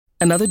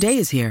Another day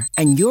is here,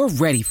 and you're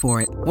ready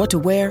for it. What to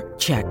wear?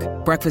 Check.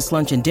 Breakfast,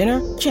 lunch, and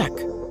dinner? Check.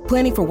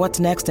 Planning for what's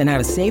next and how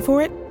to save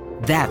for it?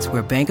 That's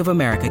where Bank of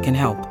America can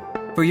help.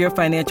 For your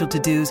financial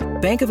to-dos,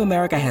 Bank of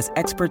America has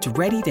experts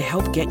ready to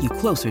help get you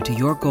closer to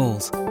your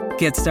goals.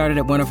 Get started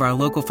at one of our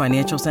local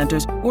financial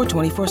centers or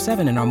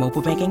 24/7 in our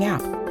mobile banking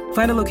app.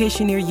 Find a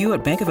location near you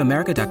at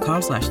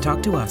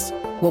bankofamerica.com/talktous.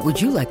 What would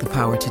you like the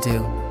power to do?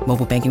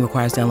 Mobile banking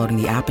requires downloading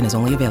the app and is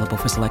only available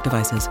for select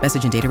devices.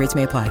 Message and data rates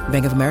may apply.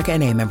 Bank of America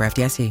N.A., member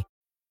FDIC.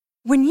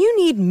 When you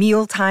need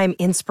mealtime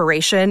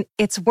inspiration,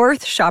 it's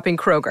worth shopping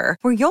Kroger,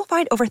 where you'll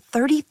find over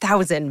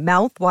 30,000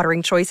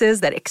 mouth-watering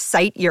choices that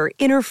excite your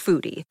inner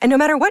foodie. And no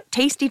matter what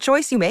tasty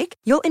choice you make,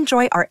 you'll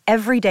enjoy our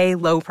everyday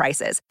low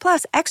prices,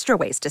 plus extra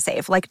ways to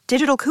save, like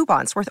digital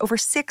coupons worth over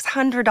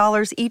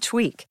 $600 each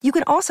week. You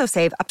can also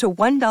save up to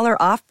 $1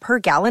 off per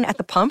gallon at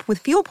the pump with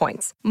fuel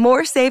points.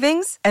 More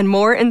savings and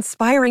more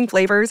inspiring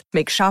flavors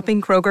make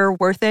shopping Kroger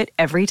worth it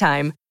every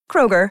time.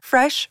 Kroger,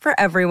 fresh for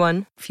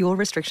everyone. Fuel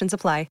restrictions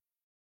apply.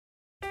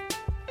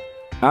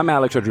 I'm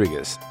Alex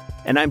Rodriguez.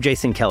 And I'm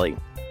Jason Kelly.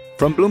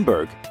 From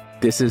Bloomberg,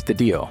 this is The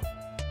Deal.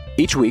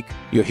 Each week,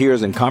 you'll hear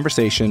us in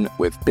conversation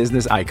with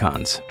business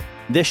icons.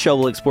 This show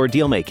will explore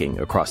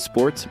deal-making across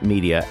sports,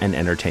 media, and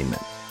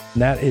entertainment.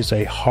 That is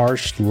a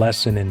harsh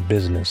lesson in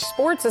business.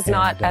 Sports is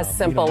not as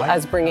simple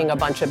as bringing a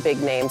bunch of big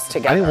names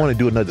together. I didn't want to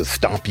do another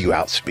stomp you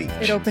out speech.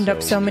 It opened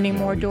up so many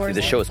more doors.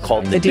 The show is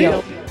called The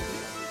Deal.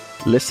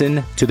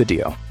 Listen to The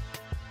Deal.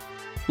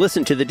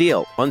 Listen to The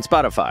Deal on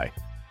Spotify.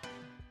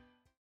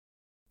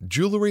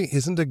 Jewelry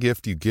isn't a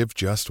gift you give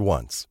just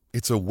once.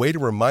 It's a way to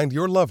remind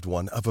your loved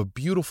one of a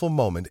beautiful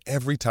moment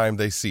every time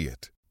they see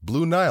it.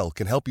 Blue Nile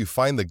can help you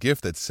find the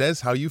gift that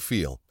says how you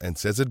feel and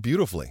says it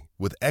beautifully,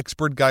 with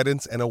expert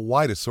guidance and a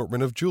wide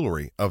assortment of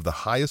jewelry of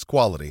the highest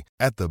quality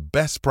at the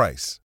best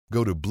price.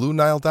 Go to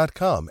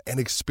BlueNile.com and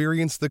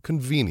experience the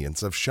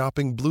convenience of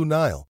shopping Blue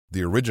Nile,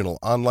 the original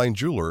online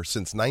jeweler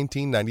since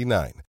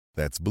 1999.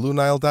 That's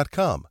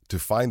BlueNile.com to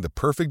find the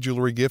perfect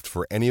jewelry gift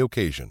for any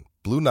occasion.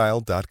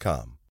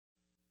 BlueNile.com.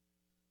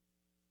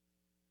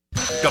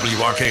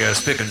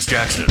 WRKS Pickens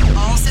Jackson.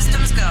 All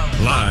systems go.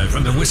 Live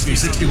from the Whiskey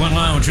 61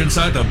 Lounge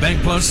inside the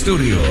Bank Plus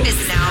studio. This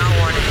is Out of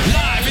Order.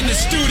 Live in the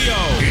studio.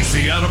 It's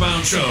the Out of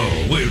Bounds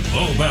Show with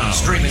Bo Bounds.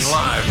 Streaming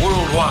live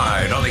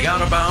worldwide on the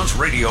Out of Bounds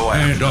radio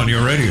app. And on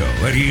your radio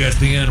at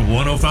ESPN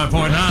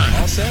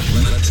 105.9. All set?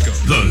 Let's go.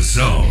 The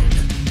Zone.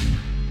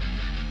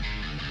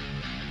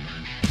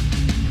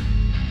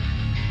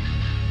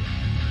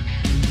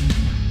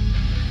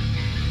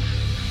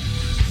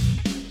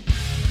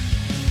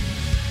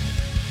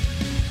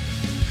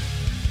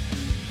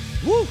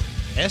 Woo!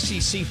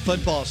 SEC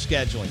football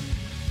scheduling.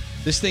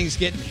 This thing's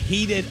getting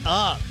heated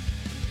up.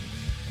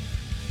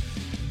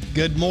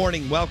 Good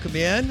morning. Welcome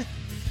in.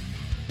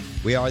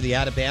 We are the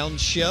Out of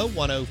Bounds Show,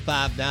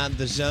 105.9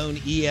 The Zone,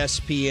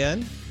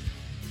 ESPN.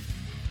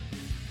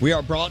 We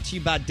are brought to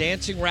you by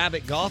Dancing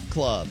Rabbit Golf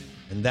Club,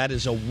 and that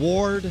is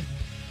award-winning.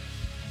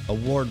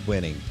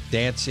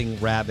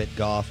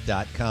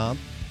 DancingRabbitGolf.com.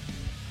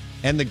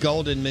 And the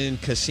Golden Moon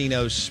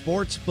Casino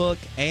Sportsbook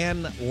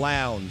and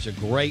Lounge, a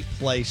great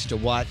place to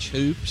watch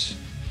hoops,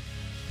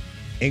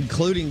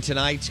 including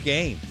tonight's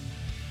game.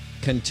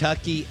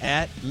 Kentucky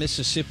at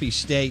Mississippi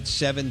State,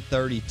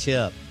 7:30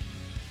 tip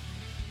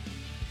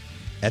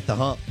at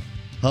the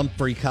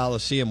Humphrey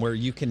Coliseum, where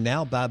you can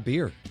now buy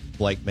beer,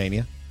 Blake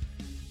Mania.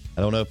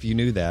 I don't know if you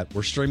knew that.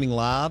 We're streaming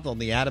live on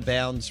the Out of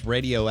Bounds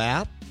radio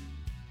app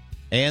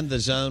and the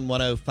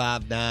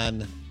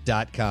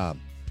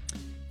Zone1059.com.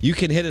 You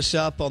can hit us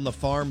up on the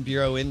Farm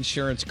Bureau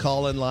Insurance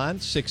call-in line,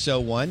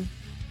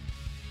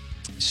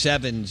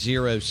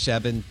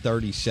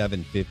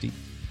 601-707-3750.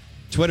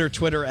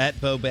 Twitter at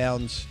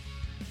BoBounds.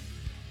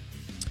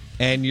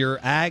 And your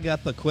Ag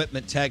Up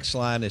Equipment text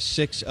line is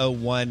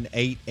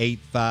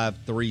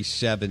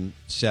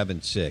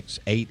 601-885-3776.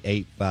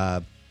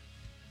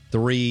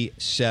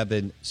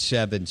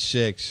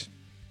 885-3776.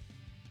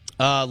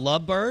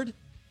 Lovebird,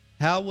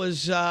 how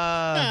was...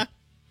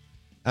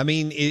 I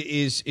mean,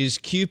 is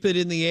Cupid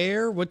in the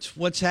air?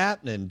 What's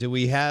happening? Do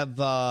we have?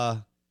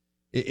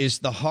 Is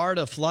the heart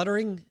a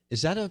fluttering?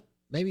 Is that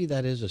maybe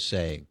that is a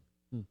saying?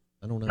 I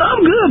don't know.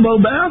 I'm good, Bo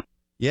Bounds.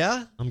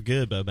 Yeah, I'm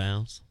good, Bo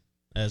Bounds.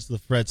 As the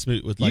Fred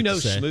Smoot would like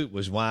to say. Smoot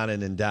was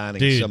whining and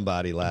dining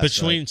somebody last night.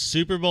 Between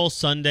Super Bowl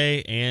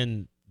Sunday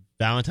and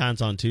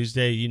Valentine's on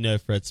Tuesday,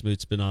 Fred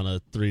Smoot's been on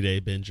a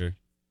 3-day binger.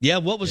 Yeah,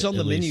 what was on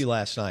the menu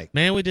last night?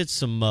 Man, we did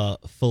some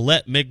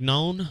filet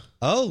mignon.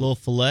 Oh, little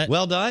filet.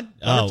 Well done.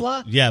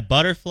 Butterfly? Yeah,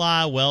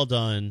 butterfly, well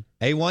done.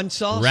 A1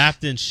 sauce?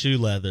 Wrapped in shoe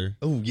leather.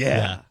 Oh,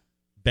 yeah.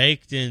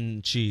 Baked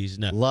in cheese.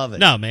 No. Love it.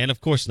 No, man, of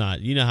course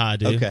not. You know how I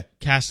do. Okay.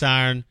 Cast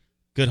iron,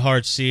 good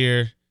hard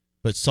sear,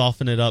 but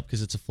soften it up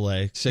because it's a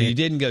filet. So you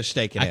didn't go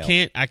steak and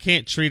ale? I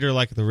can't treat her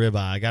like the ribeye.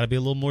 I got to be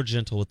a little more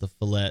gentle with the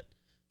filet.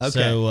 Okay.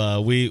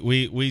 So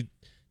we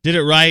did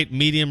it right,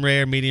 medium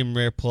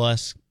rare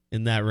plus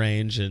in that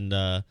range.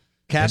 And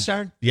cast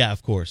iron? Yeah,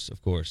 of course.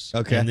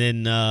 Okay. And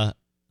then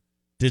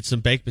did some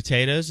baked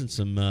potatoes and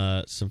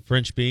some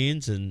French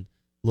beans and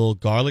little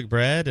garlic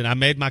bread, and I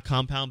made my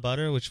compound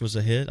butter, which was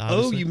a hit.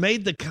 Obviously. Oh, you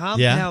made the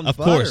compound butter. Of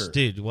butter. course,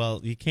 dude.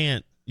 Well, you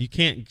can't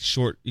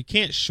short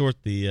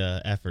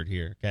the effort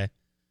here. Okay,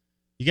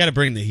 you got to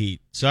bring the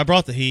heat. So I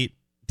brought the heat.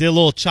 Did a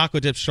little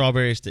chocolate dipped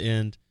strawberries to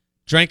end.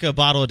 Drank a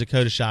bottle of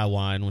Dakota Shy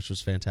wine, which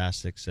was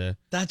fantastic. So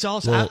that's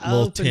awesome. I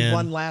opened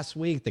one last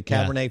week, the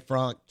Cabernet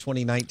Franc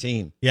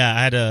 2019. Yeah,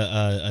 I had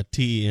a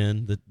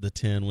TEN, the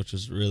 10, which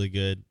was really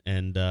good,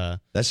 and that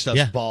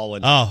stuff's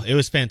balling. Oh, it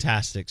was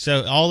fantastic.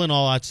 So all in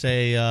all, I'd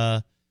say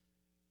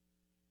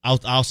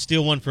I'll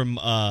steal one from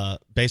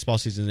baseball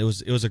season. It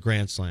was a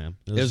grand slam.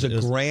 It was a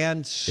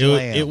grand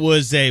slam. It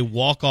was a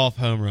walk-off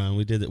home run.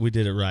 We did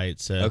it right.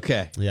 So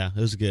okay, yeah,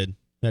 it was good.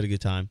 We had a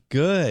good time.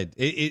 Good.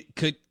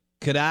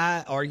 Could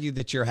I argue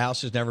that your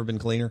house has never been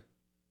cleaner?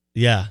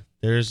 Yeah,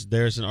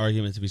 there's an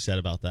argument to be said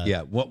about that.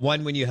 Yeah,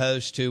 one when you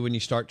host, two when you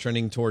start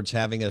trending towards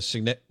having a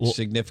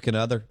significant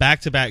other.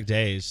 Back-to-back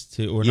days,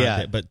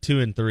 but 2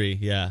 and 3,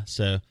 yeah.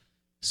 So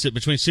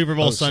between Super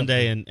Bowl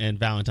Sunday and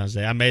Valentine's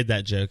Day, I made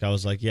that joke. I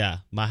was like, yeah,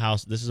 my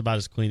house, this is about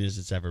as clean as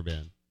it's ever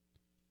been.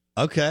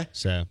 Okay.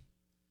 So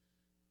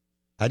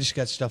I just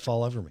got stuff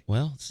all over me.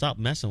 Well, stop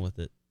messing with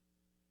it.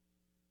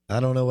 I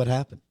don't know what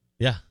happened.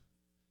 Yeah.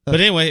 But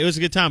anyway, it was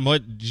a good time.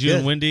 Did you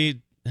and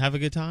Wendy have a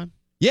good time?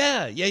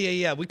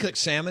 Yeah. We cooked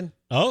salmon.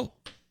 Oh.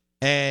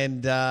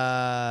 And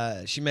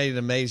she made an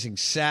amazing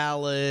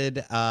salad.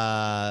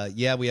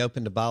 We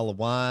opened a bottle of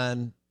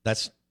wine.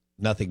 That's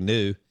nothing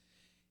new.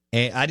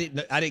 And I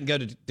didn't go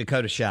to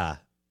Dakota Shy.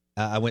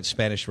 I went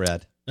Spanish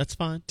Red. That's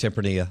fine.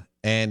 Tempranillo.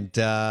 And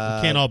you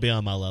can't all be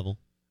on my level.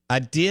 I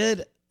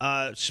did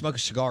smoke a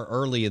cigar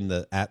early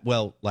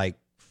like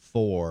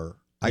 4.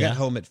 I got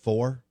home at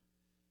 4,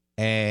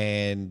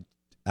 and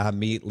I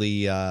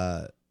immediately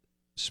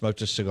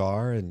smoked a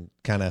cigar and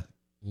kind of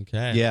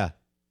yeah.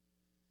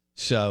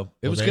 So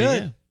it was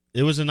good.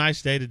 It was a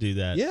nice day to do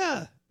that.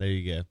 Yeah, there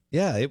you go.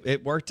 Yeah,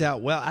 it worked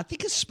out well. I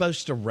think it's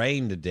supposed to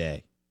rain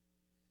today,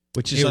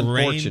 which is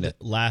unfortunate.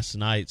 Rained last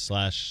night /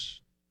 I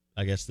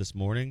guess this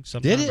morning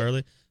sometime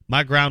early.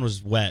 My ground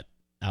was wet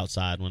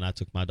outside when I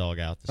took my dog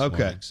out this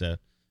morning. So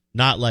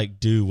not like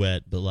dew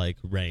wet, but like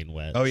rain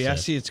wet. Oh yeah, I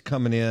see it's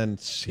coming in.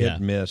 It's hit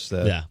and miss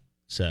though. Yeah.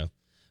 So.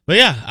 But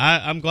yeah,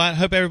 I'm glad.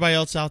 Hope everybody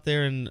else out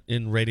there in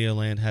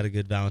Radioland had a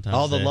good Valentine's Day.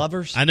 All the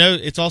lovers. I know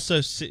it's also.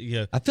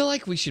 I feel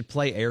like we should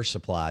play Air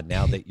Supply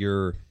now that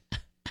you're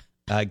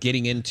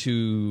getting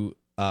into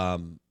a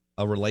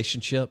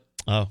relationship.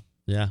 Oh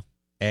yeah,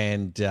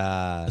 and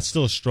it's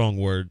still a strong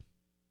word.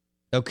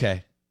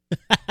 Okay.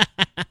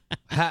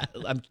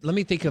 Let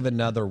me think of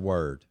another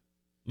word.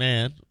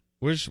 Man,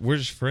 we're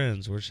just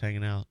friends. We're just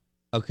hanging out.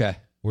 Okay.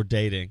 We're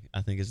dating,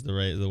 I think is the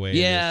way.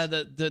 Yeah, it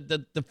is.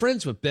 the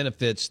friends with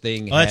benefits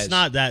thing. Oh, it's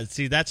not that.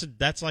 See, that's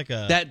like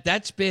a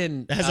that's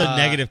been has a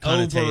negative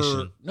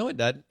connotation. No, it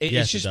doesn't.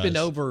 It's just been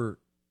over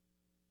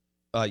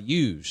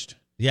used.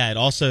 Yeah, it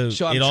also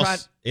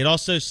signifies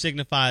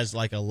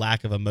like a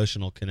lack of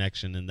emotional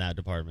connection in that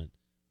department,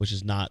 which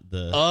is not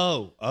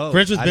the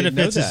friends with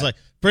benefits is like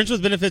friends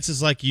with benefits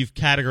is like you've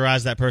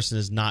categorized that person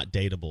as not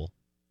dateable,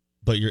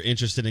 but you're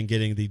interested in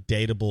getting the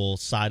dateable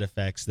side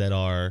effects that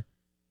are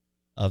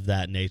of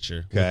that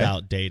nature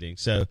without dating.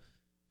 So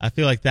I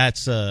feel like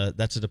that's a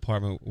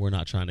department we're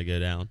not trying to go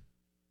down.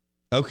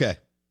 Okay.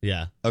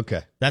 Yeah.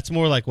 Okay. That's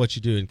more like what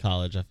you do in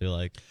college, I feel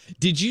like.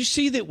 Did you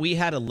see that we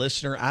had a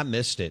listener? I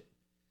missed it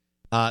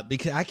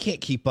because I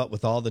can't keep up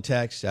with all the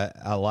texts.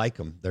 I like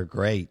them. They're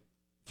great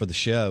for the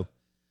show.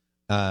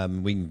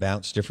 We can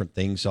bounce different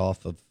things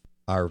off of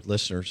our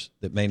listeners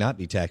that may not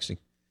be texting.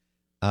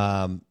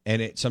 And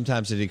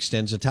sometimes it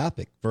extends a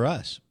topic for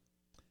us.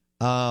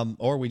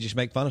 Or we just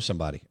make fun of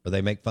somebody, or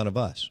they make fun of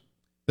us.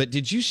 But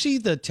did you see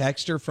the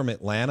texter from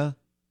Atlanta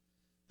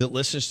that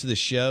listens to the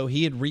show?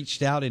 He had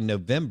reached out in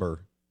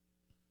November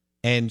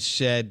and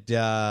said,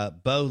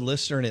 Bo,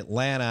 listener in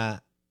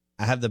Atlanta,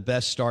 I have the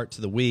best start to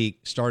the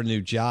week. Started a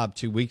new job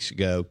 2 weeks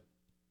ago.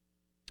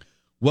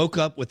 Woke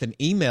up with an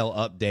email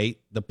update.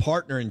 The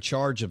partner in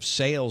charge of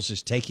sales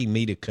is taking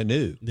me to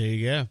Canoe. There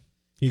you go.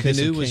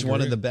 Canoe was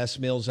one of the best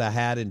meals I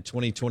had in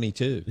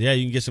 2022. Yeah,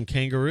 you can get some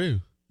kangaroo.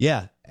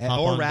 Yeah,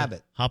 or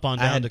rabbit. Hop on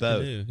down to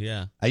Canoe.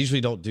 Yeah, I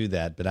usually don't do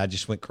that, but I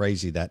just went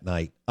crazy that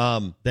night.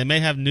 They may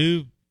have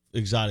new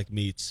exotic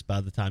meats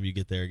by the time you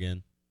get there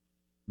again.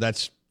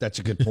 That's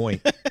a good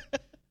point.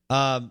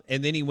 And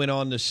then he went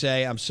on to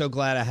say, "I'm so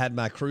glad I had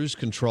my cruise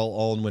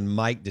control on when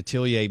Mike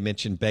Detillier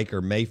mentioned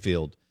Baker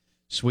Mayfield,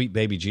 sweet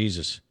baby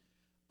Jesus."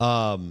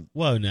 Whoa,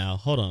 now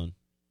hold on.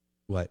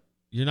 What?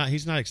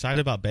 He's not excited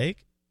about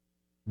Bake?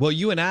 Well,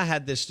 you and I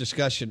had this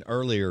discussion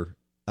earlier,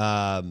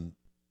 and.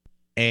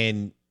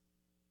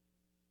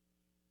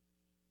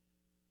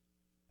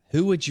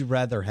 Who would you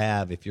rather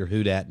have if you're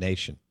Houdat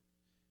Nation?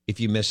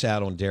 If you miss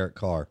out on Derek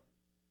Carr,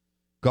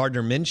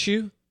 Gardner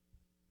Minshew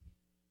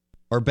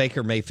or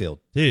Baker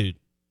Mayfield? Dude,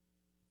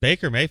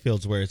 Baker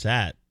Mayfield's where it's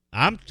at.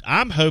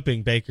 I'm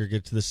hoping Baker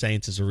gets to the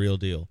Saints as a real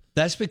deal.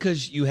 That's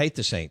because you hate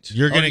the Saints.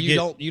 You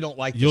don't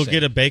like. You'll Saints.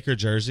 Get a Baker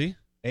jersey,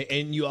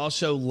 and you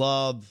also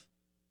love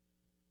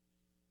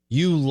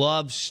You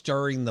love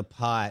stirring the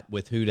pot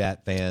with Who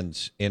Dat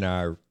fans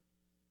that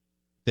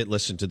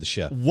listen to the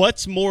show.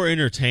 What's more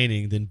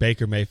entertaining than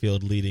Baker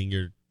Mayfield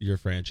leading your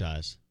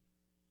franchise?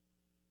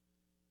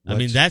 I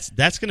mean, that's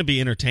going to be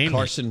entertaining.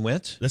 Carson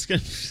Wentz? That's going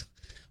to.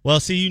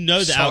 Well, see, the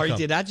outcome. Sorry,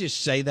 did I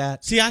just say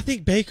that? See, I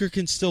think Baker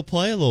can still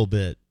play a little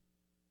bit.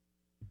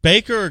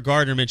 Baker or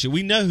Gardner Minshew.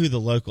 We know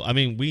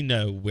who we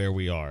know where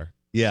we are.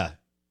 Yeah.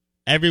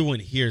 Everyone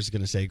here is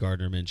going to say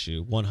Gardner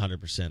Minshew,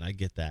 100%. I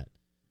get that.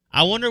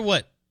 I wonder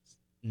what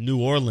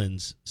New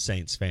Orleans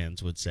Saints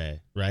fans would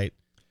say, right?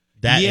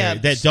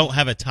 That don't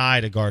have a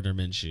tie to Gardner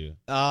Minshew.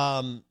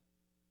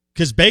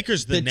 Because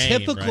Baker's the name,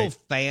 typical right?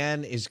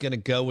 fan is going to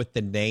go with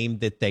the name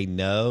that they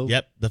know.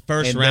 Yep, the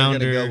first and rounder.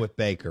 They're going to go with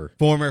Baker.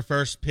 Former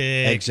first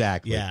pick.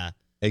 Exactly. Yeah.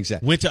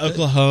 Exactly. Went to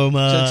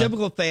Oklahoma. So a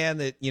typical fan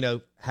that,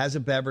 has a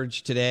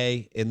beverage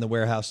today in the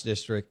Warehouse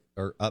District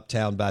or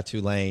uptown by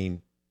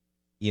Tulane,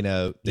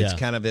 that's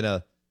kind of in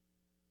a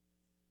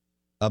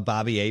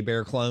Bobby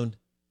Hebert clone.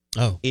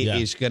 Oh,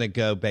 is going to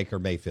go Baker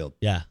Mayfield.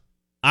 Yeah.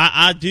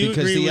 I do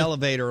because agree the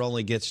elevator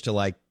only gets to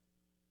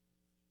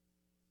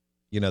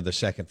the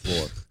second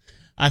floor.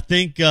 I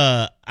think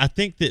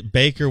that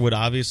Baker would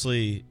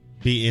obviously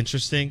be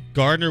interesting.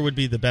 Gardner would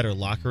be the better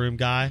locker room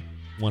guy,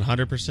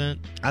 100%.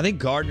 I think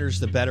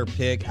Gardner's the better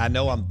pick. I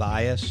know I'm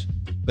biased,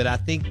 but I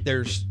think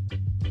there's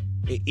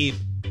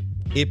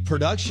if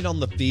production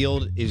on the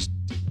field is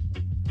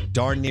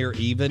darn near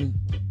even,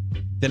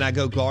 then I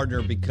go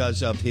Gardner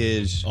because of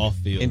his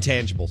off-field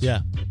intangibles.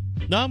 Yeah.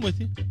 No, I'm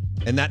with you.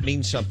 And that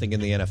means something in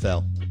the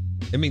NFL.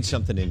 It means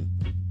something in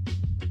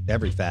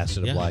every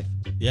facet of life.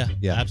 Yeah,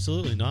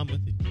 absolutely. No, I'm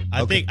with you.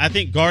 I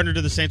think Gardner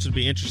to the Saints would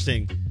be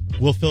interesting.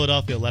 Will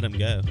Philadelphia let him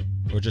go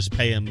or just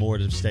pay him more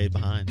to stay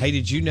behind? Hey,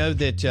 did you know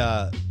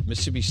that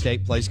Mississippi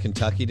State plays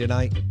Kentucky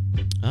tonight?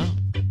 Oh,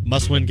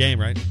 must-win game,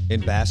 right? In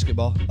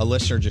basketball. A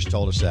listener just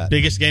told us that.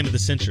 Biggest game of the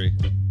century.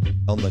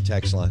 On the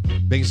text line.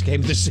 Biggest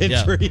game of the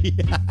century.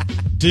 Yeah.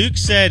 Duke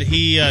said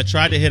he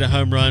tried to hit a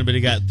home run, but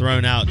he got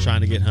thrown out trying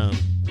to get home.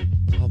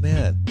 Oh,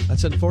 man.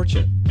 That's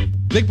unfortunate.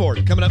 Big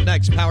Board coming up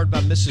next, powered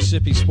by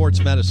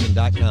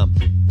MississippiSportsMedicine.com.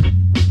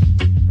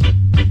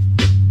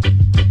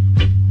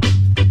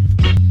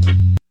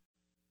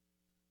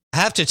 I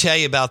have to tell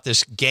you about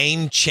this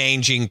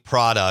game-changing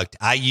product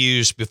I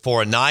use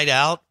before a night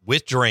out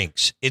with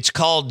drinks. It's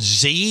called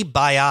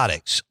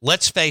Z-Biotics.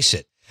 Let's face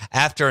it,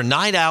 after a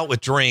night out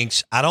with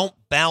drinks, I don't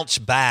bounce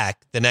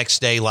back the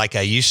next day like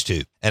I used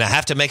to, and I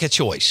have to make a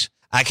choice.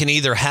 I can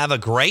either have a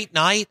great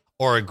night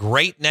or a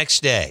great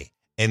next day,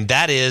 and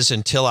that is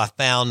until I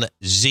found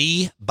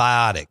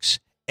Z-Biotics.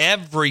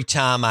 Every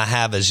time I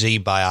have a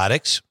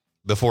Z-Biotics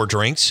before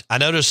drinks, I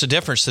notice a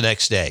difference the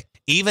next day.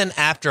 Even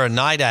after a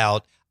night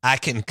out, I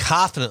can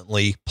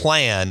confidently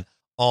plan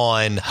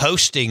on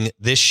hosting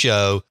this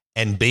show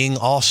and being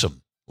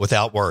awesome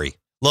without worry.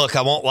 Look,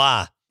 I won't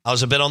lie. I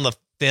was a bit on the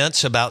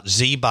fence about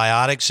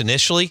Z-Biotics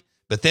initially,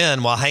 but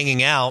then while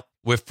hanging out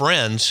with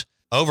friends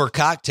over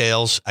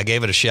cocktails, I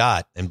gave it a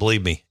shot. And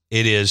believe me,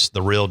 it is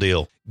the real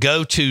deal.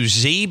 Go to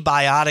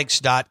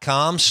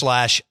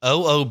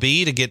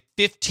zbiotics.com/OOB to get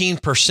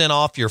 15%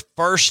 off your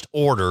first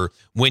order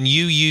when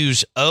you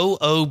use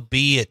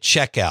OOB at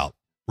checkout.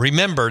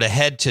 Remember to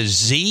head to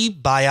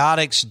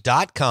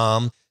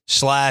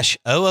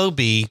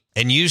zbiotics.com/OOB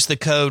and use the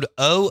code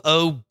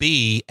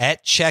OOB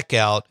at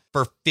checkout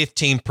for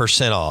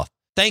 15% off.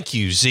 Thank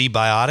you,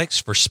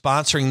 Z-Biotics, for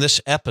sponsoring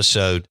this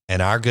episode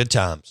and our good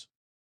times.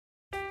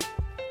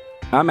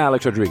 I'm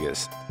Alex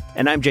Rodriguez.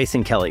 And I'm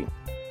Jason Kelly.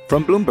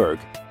 From Bloomberg,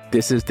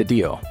 this is The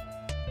Deal.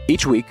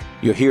 Each week,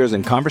 you'll hear us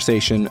in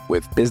conversation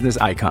with business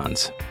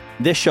icons.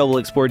 This show will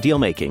explore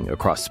deal-making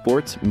across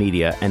sports,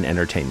 media, and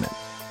entertainment.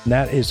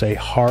 That is a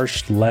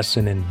harsh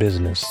lesson in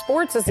business.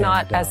 Sports is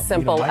not as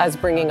simple as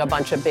bringing a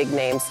bunch of big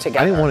names together.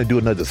 I didn't want to do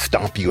another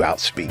stomp you out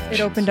speech. It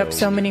opened up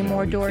so many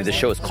more doors. The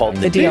show is called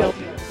The Deal.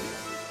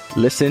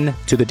 Listen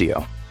to The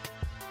Deal.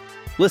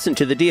 Listen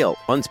to The Deal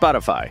on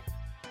Spotify.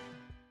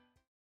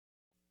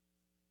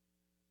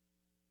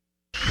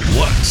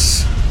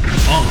 What's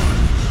on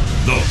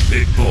the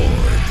big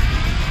board?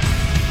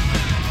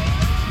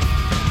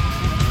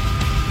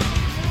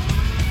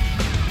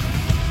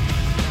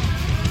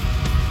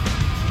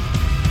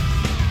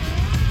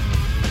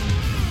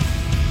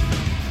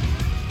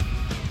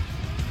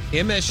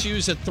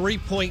 MSU's a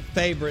 3-point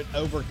favorite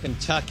over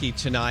Kentucky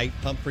tonight.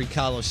 Humphrey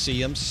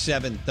Coliseum,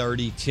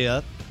 7:30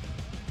 tip.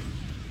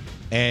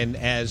 And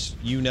as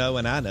you know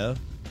and I know,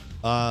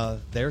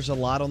 there's a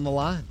lot on the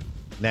line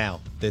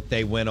now that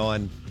they went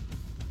on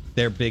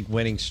their big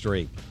winning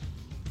streak.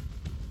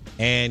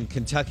 And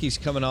Kentucky's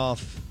coming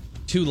off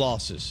 2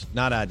 losses.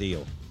 Not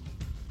ideal.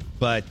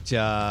 But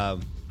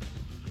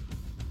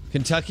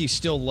Kentucky's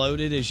still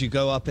loaded as you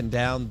go up and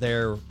down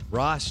their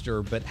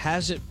roster, but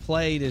hasn't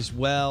played as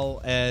well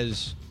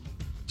as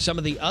some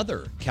of the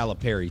other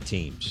Calipari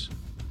teams.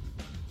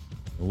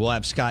 We'll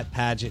have Scott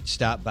Padgett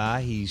stop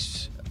by.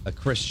 He's a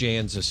Chris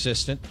Jans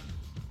assistant.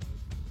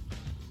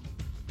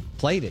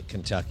 Played at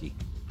Kentucky,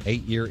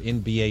 8-year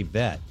NBA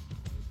vet.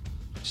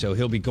 So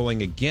he'll be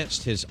going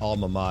against his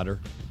alma mater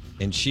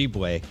and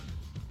Sheboygan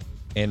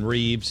and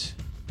Reeves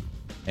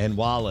and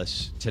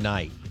Wallace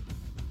tonight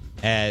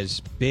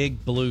as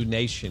Big Blue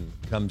Nation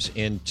comes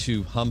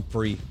into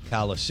Humphrey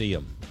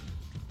Coliseum.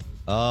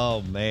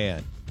 Oh,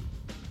 man.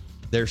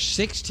 They're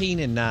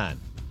 16-9.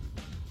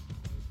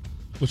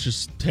 Which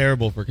is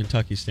terrible for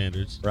Kentucky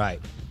standards. Right.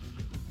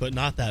 But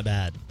not that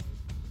bad.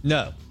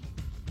 No,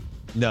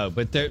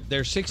 but they're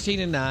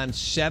 16-9,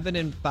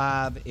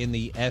 7-5 in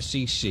the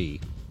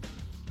SEC.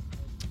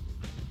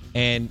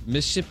 And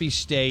Mississippi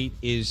State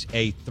is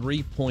a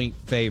 3-point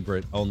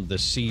favorite on the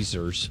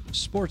Caesars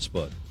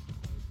Sportsbook.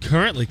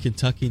 Currently,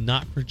 Kentucky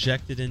not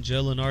projected in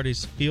Joe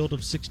Lunardi's field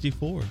of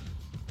 64.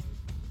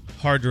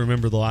 Hard to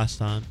remember the last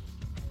time.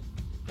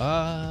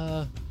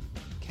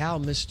 Cal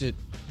missed it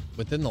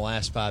within the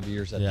last 5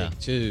 years, I think,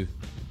 too.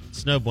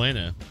 It's no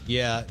bueno.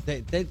 Yeah,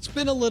 it's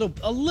been a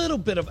little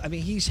bit of. I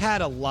mean, he's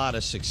had a lot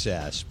of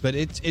success, but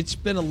it's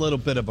been a little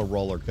bit of a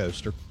roller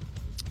coaster.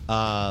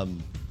 I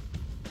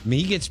mean,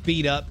 he gets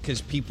beat up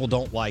because people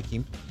don't like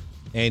him,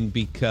 and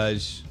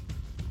because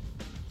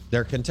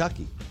they're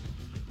Kentucky.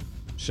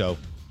 So,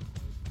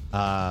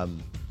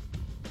 and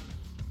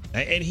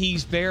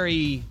he's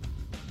very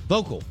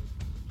vocal,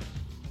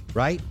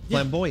 right? Yeah.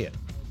 Flamboyant.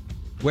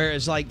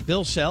 Whereas, like,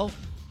 Bill Self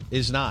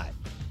is not,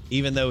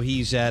 even though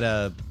he's at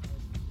a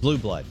Blue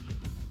Blood,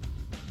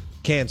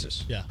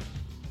 Kansas. Yeah.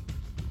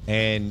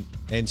 And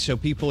so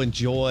people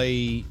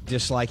enjoy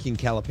disliking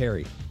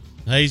Calipari.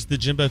 He's the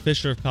Jimbo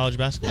Fisher of college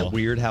basketball. Isn't that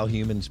weird how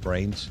humans'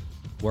 brains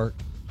work?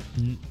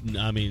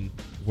 I mean,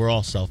 we're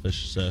all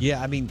selfish. So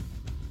yeah, I mean,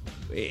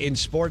 in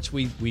sports,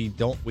 we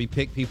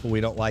pick people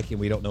we don't like and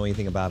we don't know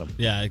anything about them.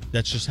 Yeah,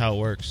 that's just how it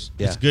works.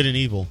 Yeah. It's good and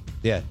evil.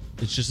 Yeah.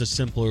 It's just a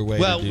simpler way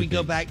well, to do we go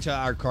things. back to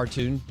our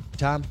cartoon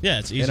time. Yeah,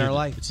 it's easier in our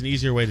life. It's an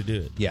easier way to do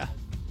it. Yeah.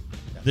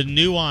 The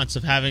nuance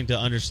of having to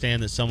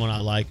understand that someone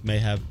I like may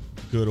have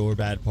good or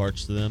bad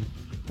parts to them,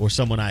 or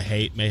someone I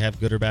hate may have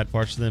good or bad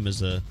parts to them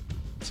is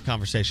it's a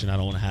conversation I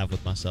don't want to have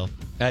with myself.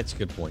 That's a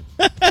good point.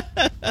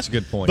 That's a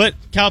good point. But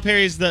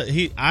Calipari's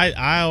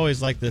I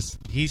always like this.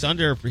 He's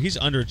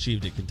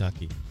underachieved at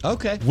Kentucky.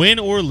 Okay. Win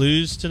or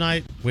lose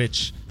tonight,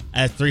 which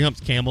as Three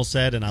Humps Campbell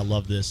said, and I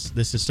love this.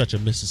 This is such a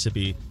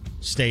Mississippi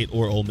State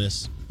or Ole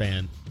Miss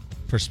fan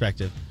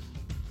perspective.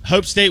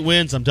 Hope State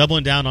wins. I'm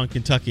doubling down on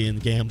Kentucky in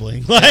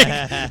gambling. Like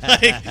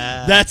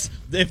that's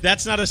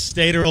not a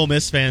State or Ole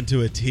Miss fan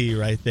to a T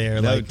right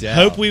there. No doubt.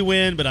 Hope we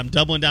win, but I'm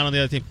doubling down on the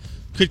other team.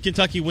 Could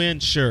Kentucky win?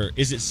 Sure.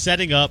 Is it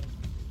setting up,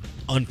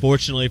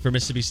 unfortunately, for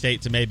Mississippi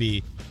State to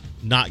maybe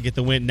not get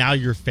the win? Now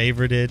you're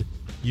favorited.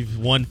 You've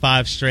won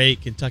 5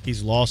 straight.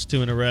 Kentucky's lost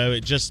 2 in a row.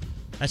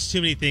 That's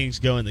too many things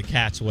going the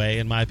Cats' way,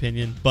 in my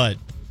opinion. But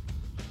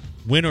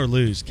win or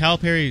lose,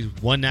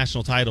 Calipari won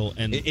national title,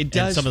 and it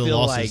does and some of the feel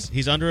losses. like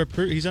He's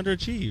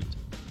underachieved.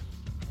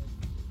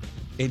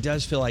 It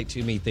does feel like too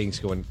many things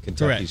going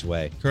Kentucky's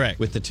way. Correct.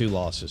 With the 2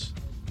 losses.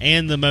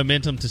 And the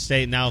momentum to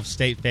State, now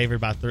State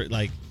favored by 3.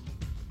 Like,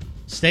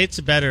 State's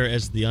better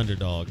as the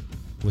underdog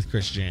with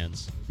Chris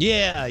Jans.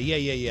 Yeah.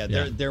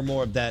 They're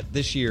more of that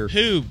this year.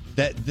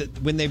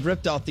 When they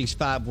ripped off these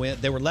 5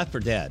 wins, they were left for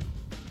dead.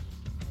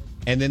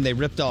 And then they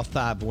ripped off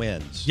 5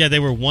 wins. Yeah, they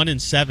were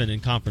 1-7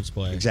 in conference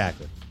play.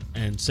 Exactly.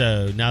 And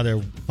so now they're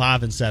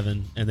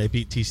 5-7, and they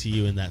beat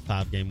TCU in that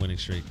 5-game winning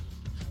streak.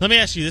 Let me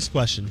ask you this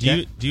question: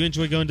 Do you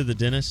enjoy going to the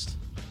dentist?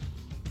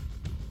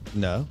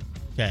 No.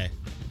 Okay.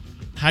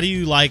 How do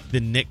you like the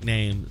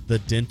nickname "the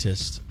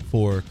Dentist"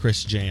 for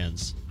Chris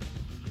Jans?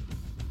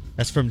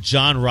 That's from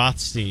John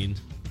Rothstein.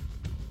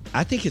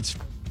 I think it's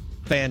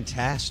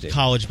fantastic.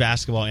 College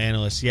basketball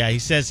analyst. Yeah, he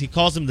says he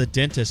calls him the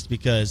Dentist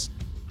because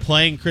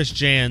playing Chris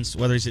Jans,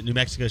 whether he's at New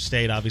Mexico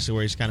State, obviously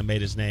where he's kind of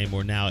made his name,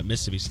 or now at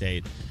Mississippi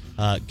State,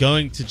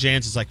 going to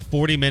Jans is like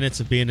 40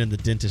 minutes of being in the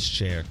dentist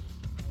chair.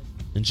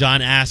 And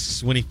John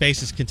asks, when he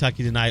faces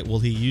Kentucky tonight, will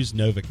he use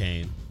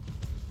Novocaine?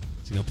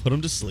 He's going to put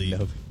him to sleep.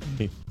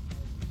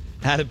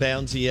 Out of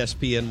bounds,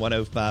 ESPN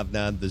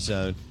 105.9 The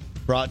Zone.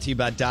 Brought to you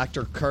by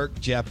Dr. Kirk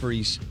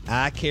Jeffries,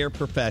 Eye Care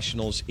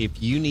Professionals.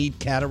 If you need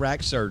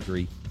cataract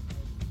surgery,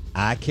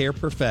 Eye Care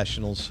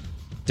Professionals,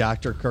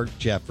 Dr. Kirk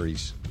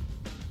Jeffries.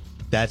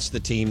 That's the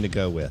team to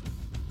go with.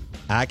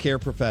 Eye Care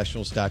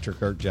Professionals, Dr.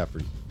 Kirk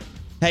Jeffries.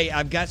 Hey,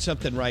 I've got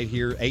something right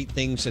here, 8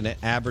 things an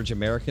average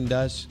American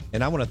does,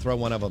 and I want to throw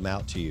one of them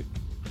out to you.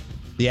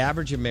 The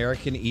average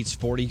American eats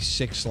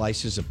 46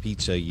 slices of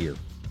pizza a year.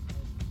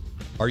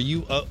 Are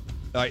you all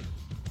right,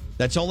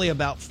 that's only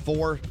about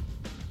 4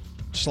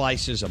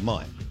 slices a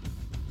month.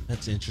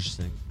 That's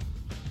interesting.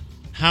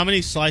 How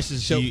many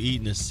slices do you eat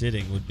in a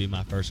sitting would be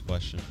my first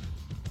question.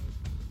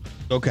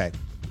 Okay.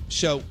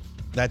 So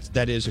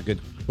that is a good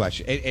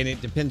question. And it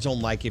depends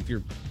on, like, if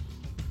you're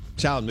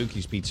Sal and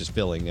Mookie's pizza's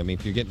filling. I mean,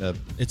 if you're getting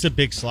it's a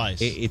big slice.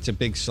 It's a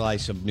big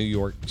slice of New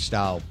York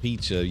style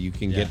pizza. You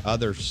can get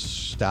other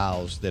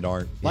styles that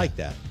aren't like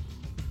that.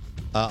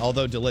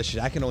 Although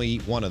delicious. I can only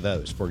eat one of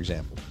those, for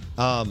example.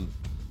 I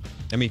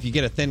mean, if you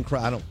get a thin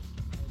crust, I don't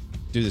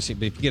do this,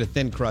 but if you get a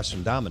thin crust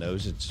from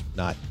Domino's, it's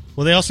not.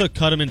 Well, they also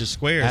cut them into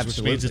squares,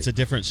 which means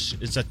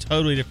it's a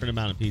totally different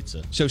amount of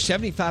pizza. So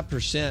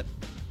 75%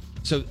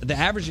 So the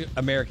average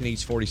American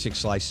eats 46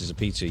 slices of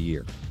pizza a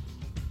year.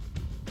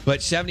 But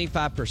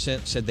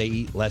 75% said they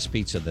eat less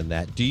pizza than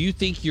that. Do you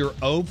think you're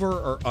over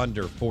or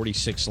under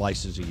 46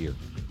 slices a year?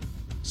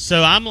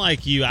 So I'm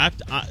like you.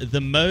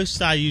 The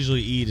most I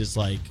usually eat is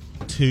like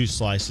 2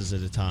 slices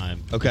at a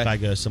time. Okay. If I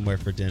go somewhere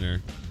for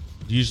dinner.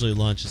 Usually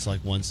lunch is like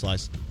 1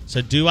 slice.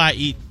 So do I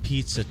eat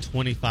pizza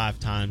 25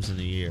 times in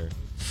a year?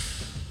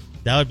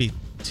 That would be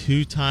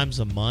 2 times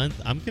a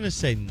month. I'm going to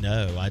say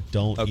no. I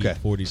don't eat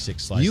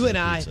 46 slices You and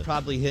of I pizza.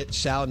 probably hit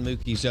Sal and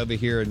Mookie's over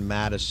here in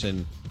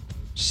Madison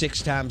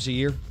 6 times a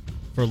year.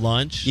 For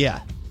lunch?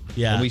 Yeah.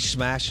 Yeah. And we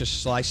smash a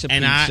slice of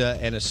pizza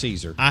and a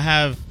Caesar.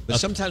 But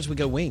sometimes we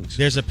go wings.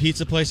 There's a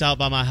pizza place out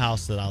by my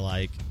house that I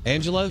like.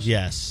 Angelo's?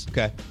 Yes.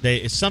 Okay.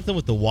 It's something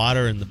with the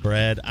water and the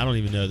bread. I don't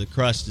even know. The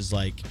crust is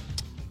like,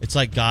 it's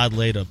like God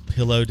laid a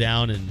pillow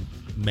down and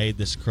made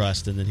this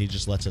crust, and then he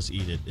just lets us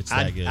eat it. It's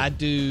that good. I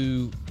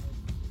do.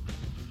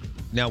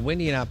 Now,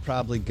 Wendy and I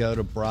probably go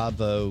to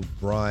Bravo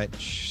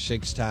brunch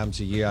 6 times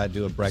a year. I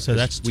do a breakfast. So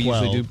that's 12. We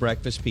usually do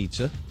breakfast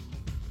pizza.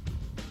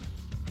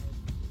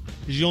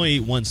 Because you only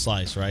eat 1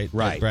 slice, right?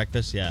 Right. At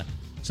breakfast, yeah.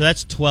 So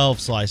that's 12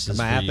 slices.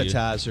 My for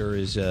appetizer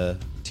is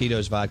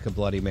Tito's Vodka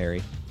Bloody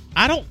Mary.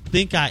 I don't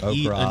think I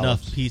eat Okra enough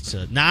olives.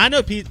 pizza. Now, I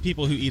know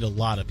people who eat a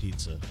lot of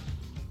pizza.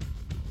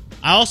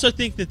 I also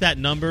think that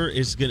number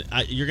is going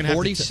to... You're going to have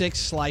 46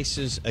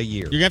 slices a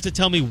year. You're going to have to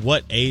tell me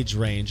what age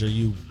range are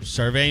you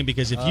surveying,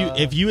 because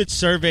if you had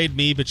surveyed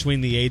me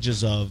between the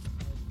ages of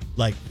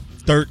like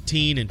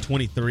 13 and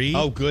 23,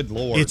 oh good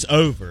Lord, it's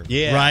over.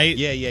 Yeah, right.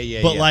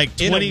 Yeah. But like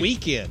 20, in a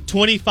weekend,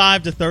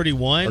 25 to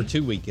 31, or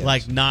 2 weekends,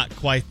 like not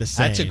quite the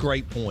same. That's a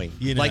great point.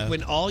 You know? Like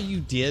when all you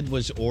did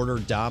was order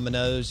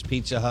Domino's,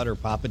 Pizza Hut, or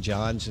Papa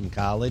John's in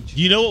college.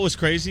 You know what was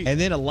crazy? And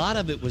then a lot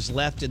of it was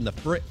left in the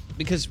fridge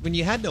because when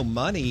you had no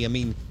money, I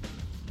mean,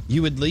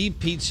 you would leave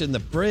pizza in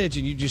the fridge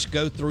and you just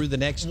go through the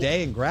next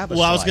day and grab a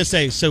slice. I was going to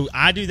say, so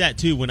I do that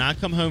too. When I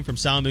come home from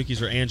Sal and Mookie's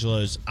or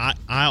Angelo's, I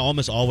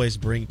almost always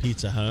bring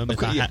pizza home.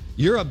 Okay,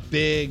 you're a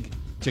big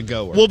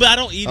to-goer. Well, but I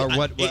don't eat...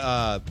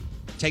 Or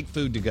take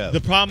food to go.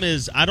 The problem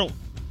is,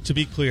 to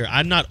be clear,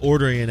 I'm not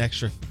ordering an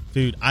extra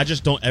food. I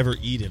just don't ever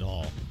eat it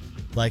all.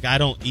 Like, I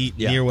don't eat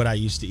near what I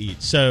used to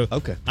eat. So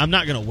I'm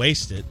not going to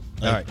waste it.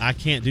 Like, all right. I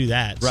can't do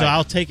that. Right. So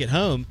I'll take it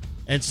home.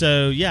 And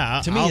so,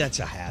 yeah. To me, that's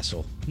a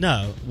hassle.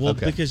 No. Well,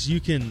 because you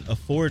can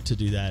afford to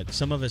do that.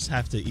 Some of us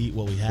have to eat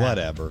what we have.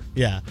 Whatever.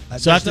 Yeah.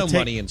 So there's no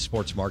money in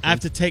sports marketing. I have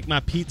to take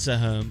my pizza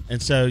home.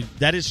 And so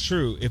that is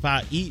true. If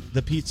I eat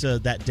the pizza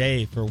that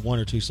day for 1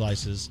 or 2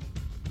 slices,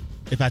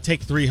 if I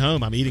take 3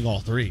 home, I'm eating all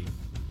 3.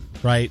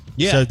 Right?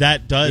 Yeah. So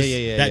that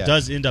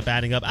does end up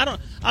adding up.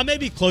 I may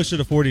be closer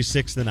to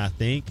 46 than I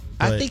think.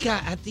 I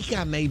think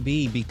I may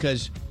be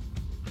because...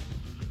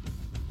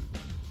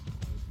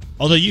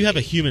 Although you have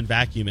a human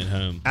vacuum at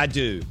home. I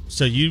do.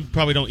 So you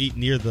probably don't eat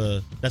near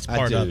that's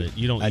part of it.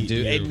 You don't eat. I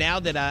do. Near. And now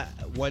that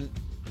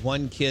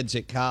one kid's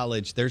at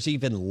college, there's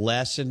even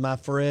less in my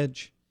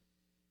fridge.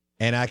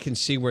 And I can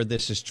see where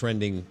this is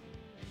trending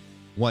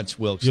once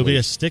Wilkes You'll be a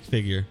leaves. stick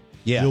figure.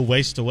 Yeah. You'll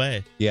waste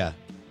away. Yeah.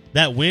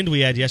 That wind we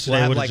had yesterday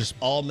We'll have would like just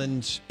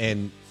almonds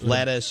and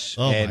lettuce.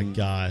 Oh and, my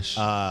gosh.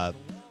 I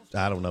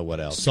don't know what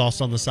else. Sauce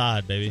on the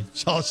side, baby.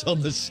 Sauce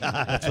on the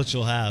side. That's what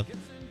you'll have.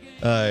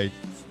 All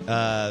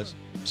right.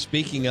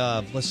 Speaking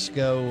of, let's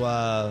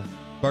go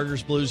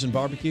Burgers, Blues, and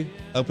Barbecue.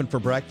 Open for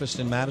breakfast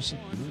in Madison.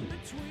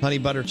 Honey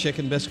butter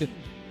chicken biscuit.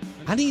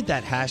 I need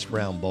that hash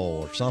brown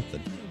bowl or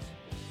something.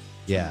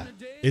 Yeah.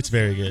 It's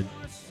very good.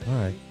 All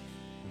right.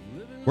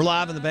 We're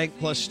live in the Bank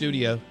Plus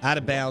studio. Out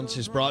of Bounds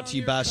is brought to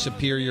you by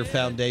Superior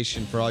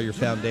Foundation for all your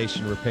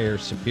foundation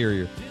repairs.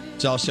 Superior.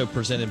 It's also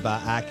presented by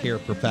Eye Care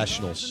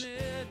Professionals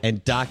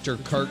and Dr.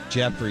 Kirk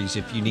Jeffries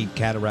if you need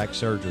cataract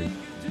surgery.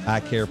 Eye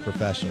Care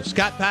Professionals.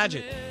 Scott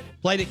Padgett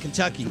played at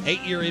Kentucky,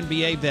 8-year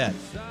NBA vet.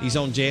 He's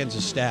on Jan's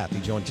staff.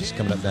 He joins us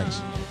coming up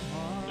next.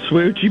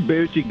 Swoochy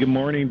Boochie, good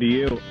morning to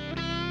you.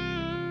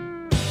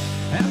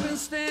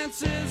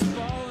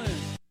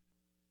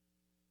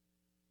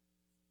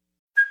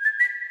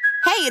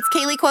 Hey, it's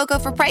Kaylee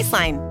Cuoco for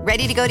Priceline.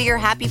 Ready to go to your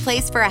happy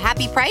place for a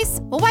happy price?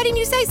 Well, why didn't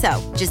you say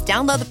so? Just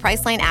download the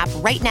Priceline app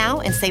right now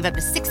and save up to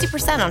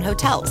 60% on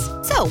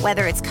hotels. So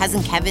whether it's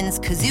Cousin Kevin's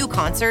Kazoo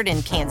Concert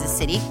in Kansas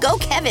City, go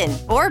Kevin,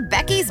 or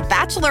Becky's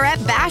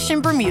Bachelorette Bash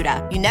in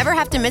Bermuda, you never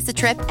have to miss a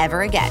trip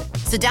ever again.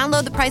 So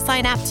download the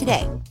Priceline app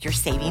today. Your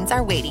savings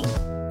are waiting.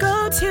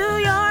 Go to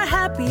your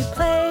happy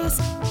place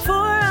for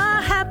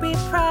a happy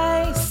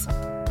price.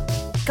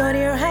 Go to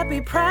your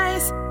happy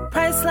price,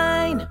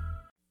 Priceline.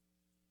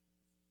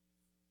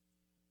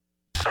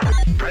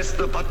 Press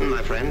the button,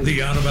 my friend.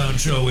 The Out of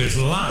Bounds Show is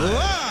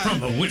live from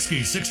the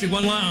Whiskey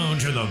 61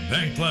 Lounge in the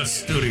Bank Plus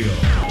studio.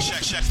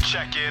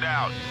 Check it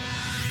out.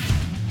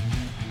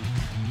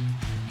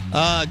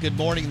 Good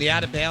morning. The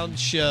Out of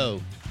Bounds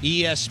Show,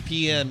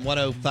 ESPN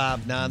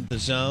 105.9 The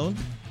Zone.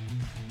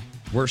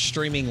 We're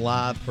streaming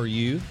live for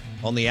you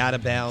on the Out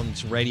of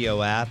Bounds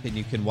radio app, and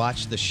you can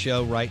watch the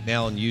show right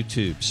now on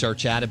YouTube.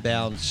 Search Out of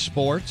Bounds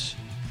Sports.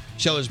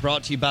 Show is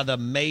brought to you by the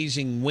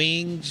amazing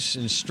wings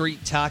and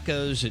street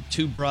tacos at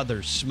Two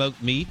Brothers Smoked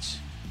Meats,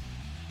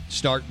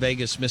 Stark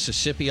Vegas,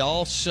 Mississippi.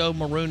 Also,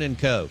 Maroon &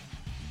 Co.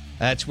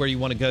 That's where you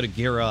want to go to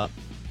gear up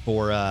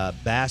for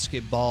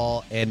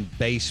basketball and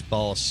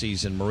baseball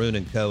season.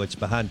 Maroon & Co. It's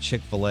behind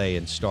Chick-fil-A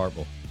in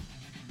Starkville.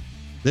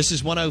 This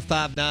is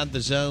 105.9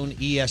 The Zone,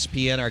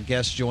 ESPN. Our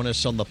guests join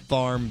us on the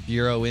Farm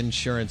Bureau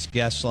Insurance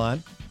guest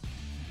line.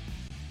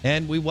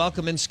 And we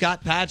welcome in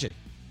Scott Padgett.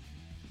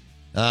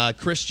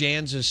 Chris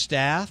Jans'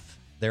 staff,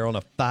 they're on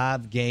a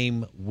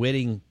 5-game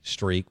winning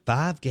streak.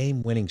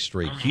 5-game winning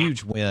streak.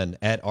 Huge win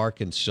at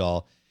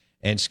Arkansas.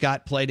 And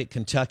Scott played at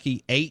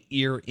Kentucky,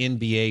 8-year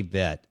NBA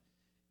vet.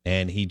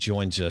 And he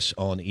joins us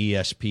on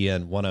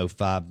ESPN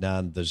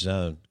 105.9 The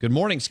Zone. Good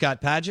morning,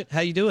 Scott Padgett.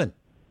 How you doing?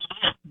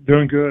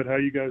 Doing good. How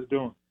you guys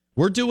doing?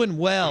 We're doing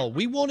well.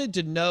 We wanted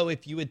to know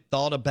if you had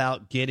thought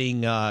about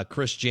getting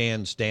Chris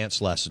Jans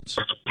dance lessons.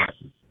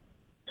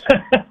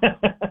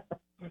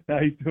 No,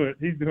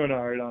 he's doing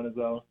all right on his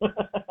own.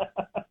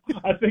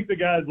 I think the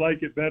guys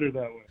like it better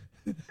that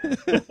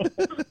way.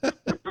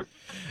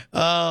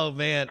 Oh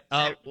man,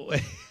 I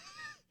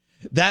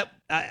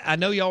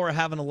know y'all were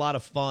having a lot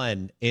of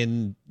fun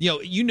in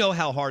you know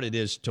how hard it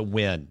is to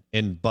win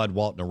in Bud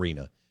Walton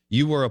Arena.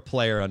 You were a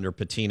player under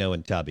Pitino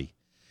and Tubby,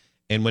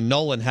 and when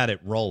Nolan had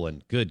it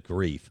rolling, good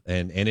grief,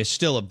 and it's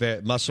still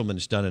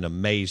Musselman's done an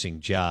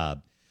amazing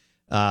job.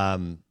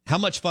 How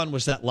much fun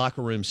was that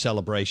locker room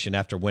celebration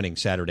after winning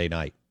Saturday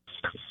night?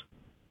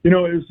 It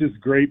was just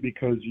great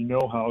because you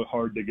know how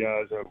hard the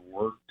guys have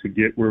worked to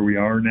get where we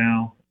are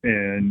now.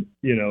 And,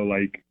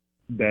 like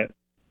that,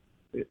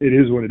 it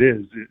is what it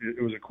is.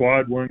 It was a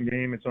quad one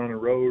game. It's on a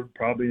road,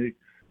 probably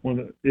one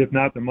of the, if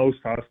not the most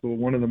hostile,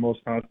 one of the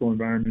most hostile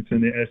environments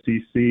in the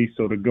SEC.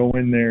 So to go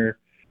in there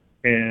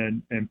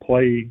and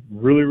play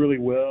really, really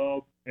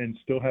well and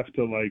still have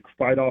to like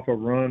fight off a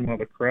run while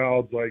the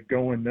crowd's like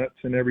going nuts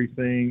and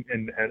everything,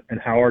 and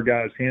how our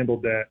guys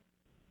handled that.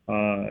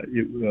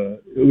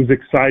 It was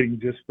exciting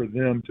just for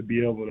them to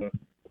be able to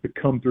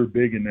come through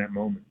big in that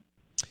moment.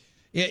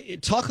 Yeah,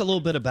 talk a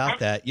little bit about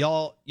that.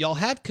 Y'all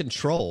had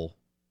control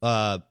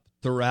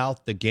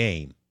throughout the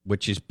game,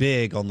 which is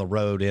big on the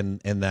road in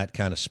that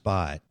kind of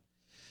spot.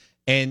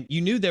 And you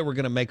knew they were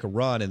going to make a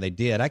run, and they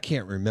did. I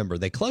can't remember.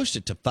 They closed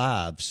it to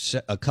 5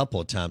 a couple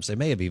of times. They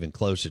may have even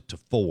closed it to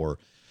 4.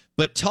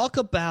 But talk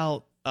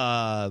about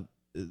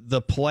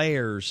the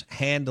players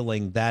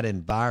handling that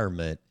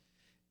environment.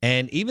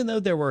 And even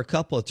though there were a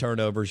couple of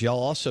turnovers,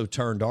 y'all also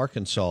turned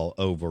Arkansas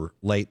over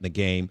late in the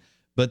game.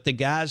 But the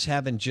guys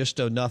having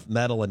just enough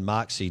mettle and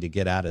moxie to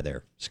get out of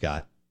there,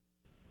 Scott.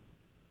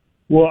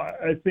 Well,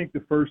 I think the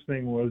first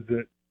thing was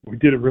that we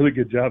did a really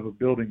good job of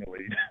building a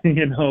lead.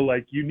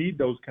 Like you need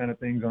those kind of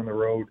things on the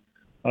road.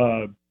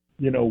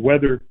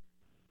 Whether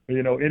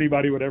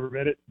anybody would ever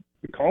admit it,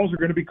 the calls are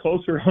going to be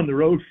closer on the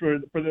road for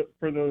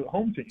the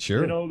home team.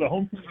 Sure. The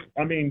home team.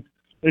 I mean,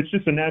 it's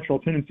just a natural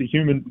tendency.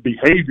 Human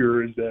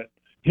behavior is that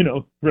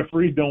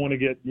referees don't want to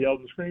get yelled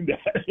and screamed at.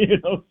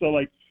 So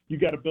like you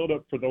got to build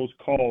up for those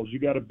calls. You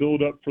got to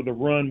build up for the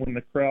run when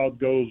the crowd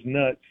goes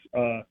nuts.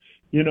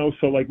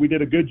 So like we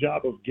did a good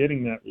job of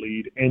getting that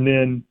lead. And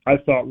then I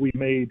thought we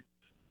made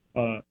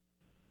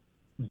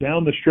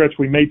down the stretch,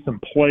 we made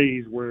some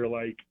plays where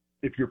like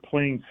if you're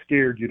playing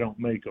scared, you don't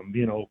make them.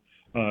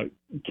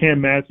 Cam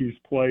Matthews'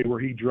 play where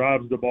he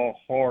drives the ball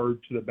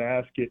hard to the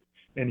basket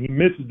and he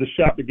misses the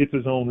shot but gets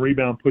his own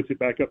rebound, puts it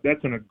back up.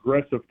 That's an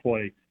aggressive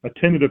play. A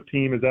tentative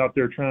team is out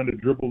there trying to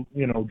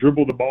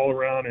dribble the ball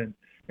around, and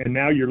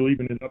now you're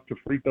leaving it up to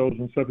free throws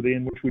and stuff at the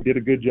end, which we did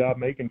a good job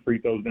making free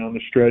throws down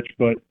the stretch.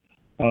 But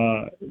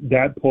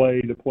that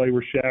play, the play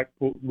where Shaq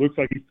looks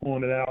like he's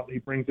pulling it out, he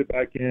brings it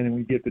back in, and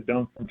we get the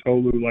dunk from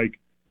Tolu. Like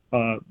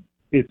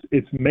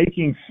it's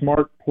making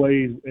smart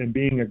plays and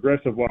being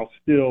aggressive while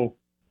still,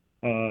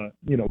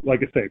 like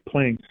I say,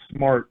 playing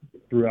smart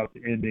throughout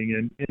the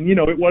ending. And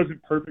it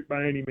wasn't perfect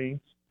by any means,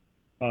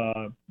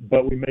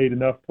 but we made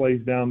enough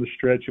plays down the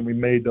stretch, and we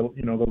made those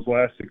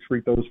last 6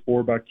 free throws,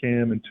 4 by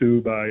Cam and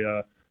 2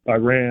 by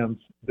Rams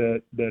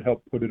that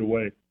helped put it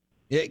away.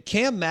 Yeah,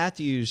 Cam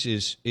Matthews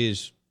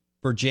is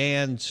for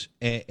Jans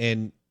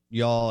and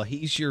y'all.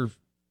 He's your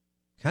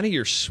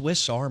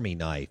Swiss Army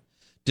knife.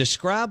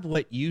 Describe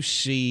what you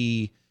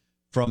see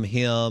from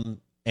him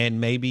and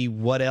maybe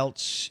what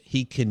else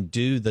he can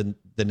do the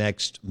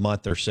next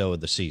month or so of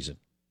the season.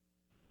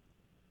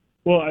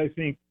 Well, I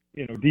think,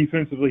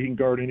 defensively he can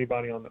guard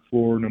anybody on the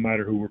floor no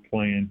matter who we're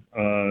playing.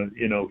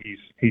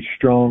 He's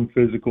strong,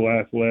 physical,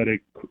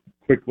 athletic,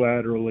 quick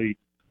laterally,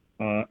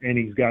 and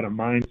he's got a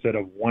mindset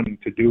of wanting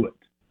to do it.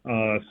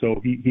 So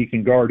he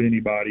can guard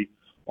anybody.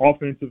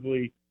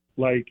 Offensively,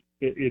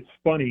 it's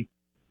funny.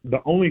 The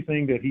only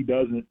thing that he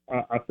doesn't,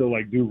 I feel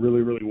like, do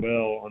really, really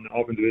well on the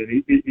offensive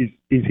end is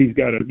he's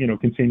got to,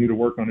 continue to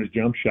work on his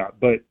jump shot.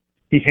 But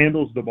he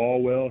handles the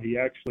ball well. He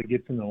actually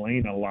gets in the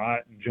lane a lot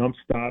and jump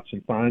stops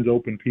and finds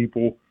open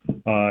people.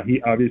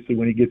 He obviously,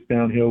 when he gets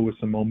downhill with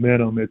some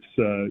momentum, it's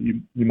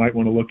you might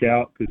want to look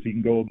out because he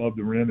can go above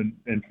the rim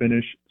and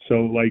finish.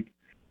 So,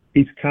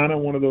 he's kind of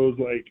one of those,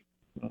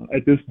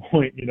 at this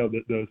point,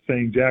 the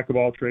saying jack of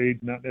all trades,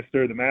 not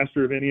necessarily the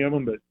master of any of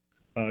them, but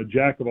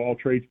jack of all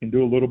trades, can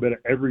do a little bit of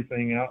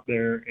everything out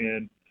there.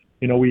 And,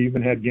 we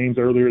even had games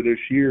earlier this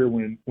year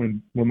when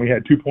we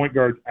had 2 point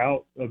guards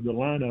out of the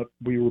lineup,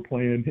 we were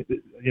playing,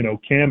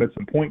 Cam at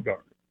some point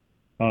guard.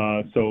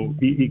 So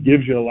he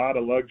gives you a lot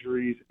of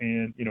luxuries,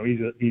 and,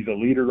 he's a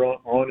leader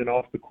on and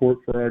off the court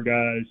for our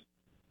guys.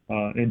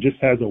 And just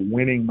has a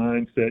winning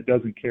mindset,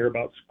 doesn't care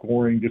about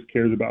scoring, just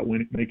cares about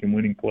making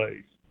winning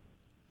plays.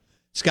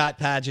 Scott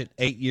Padgett,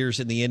 8 years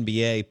in the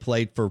NBA,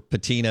 played for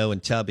Pitino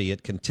and Tubby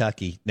at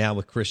Kentucky, now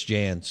with Chris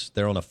Jans.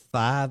 They're on a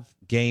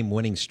 5-game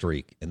winning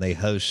streak, and they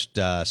host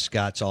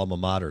Scott's alma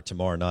mater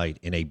tomorrow night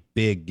in a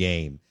big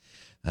game,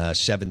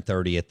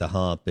 7:30 at the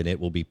Hump, and it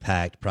will be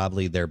packed,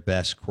 probably their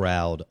best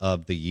crowd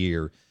of the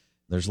year.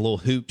 There's a little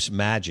hoops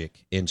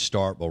magic in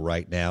Starkville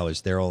right now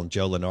as they're on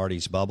Joe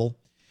Lunardi's bubble.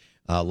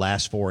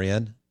 Last 4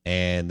 in,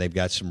 and they've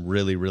got some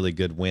really, really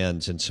good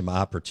wins and some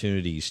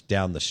opportunities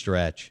down the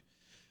stretch.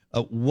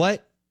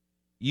 What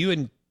you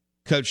and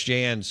Coach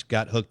Jans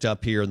got hooked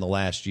up here in the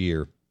last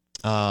year,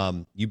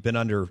 you've been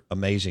under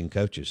amazing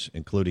coaches,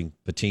 including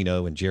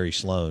Pitino and Jerry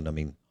Sloan,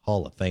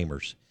 Hall of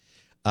Famers.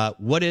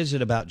 What is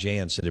it about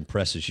Jans that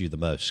impresses you the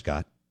most,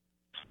 Scott?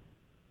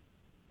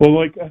 Well,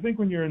 I think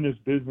when you're in this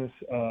business,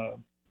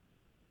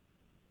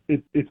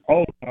 it's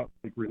all about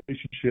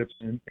relationships,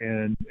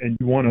 and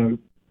you want to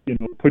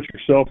put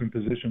yourself in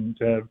position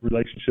to have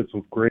relationships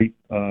with great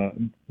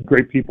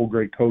people,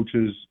 great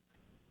coaches.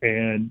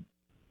 And,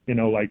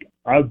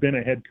 I've been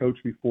a head coach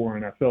before,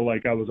 and I felt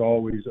like I was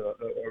always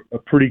a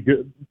pretty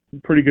good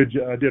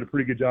I did a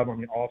pretty good job on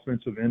the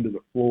offensive end of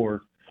the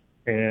floor.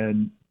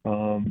 And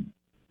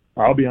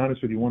I'll be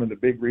honest with you, one of the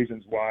big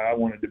reasons why I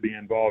wanted to be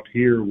involved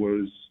here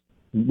was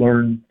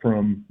learn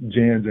from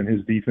Jans and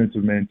his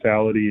defensive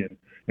mentality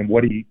and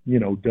what he,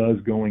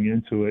 does going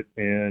into it.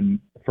 And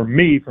for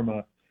me,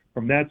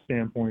 from that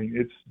standpoint,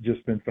 it's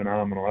just been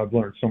phenomenal. I've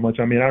learned so much.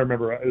 I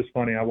remember it was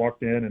funny. I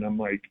walked in and I'm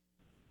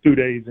 2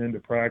 days into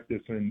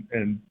practice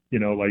and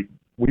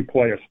we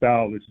play a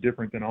style that's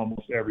different than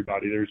almost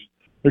everybody.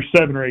 There's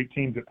 7 or 8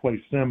 teams that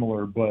play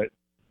similar, but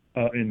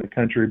in the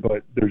country,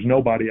 but there's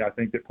nobody I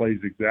think that plays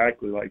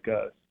exactly like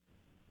us.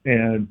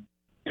 And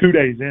 2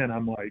 days in,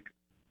 I'm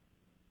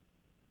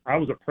I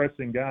was a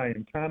pressing guy,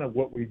 and kind of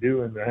what we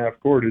do in the half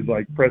court is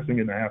pressing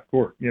in the half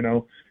court.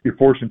 You're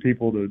forcing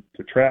people to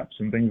traps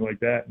and things like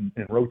that, and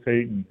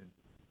rotate. And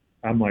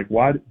I'm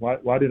why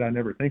did I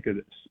never think of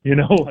this?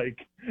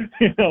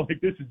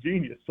 This is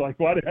genius.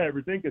 Why did I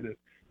ever think of this?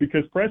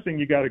 Because pressing,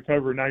 you got to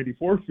cover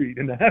 94 feet.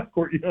 In the half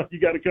court, you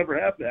got to cover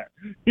half that.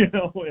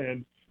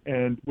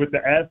 And with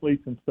the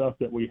athletes and stuff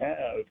that we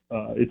have,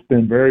 it's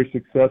been very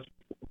successful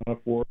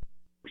for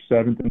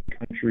 7th in the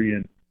country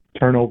and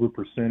turnover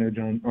percentage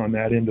on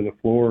that end of the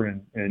floor.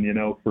 And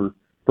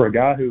for a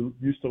guy who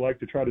used to like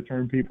to try to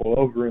turn people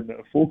over in the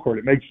full court,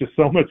 it makes just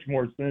so much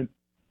more sense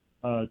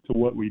to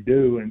what we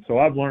do. And so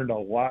I've learned a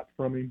lot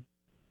from him.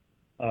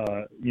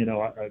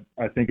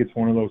 I think it's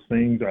one of those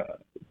things,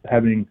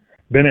 having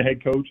been a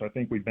head coach, I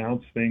think we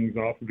bounce things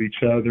off of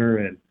each other,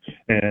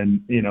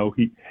 and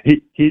he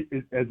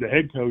as a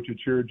head coach,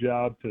 it's your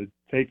job to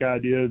take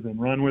ideas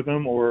and run with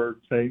them, or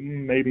say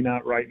maybe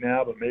not right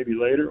now, but maybe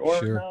later, or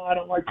sure. No, I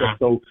don't like that.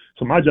 So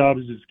my job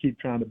is just keep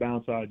trying to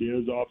bounce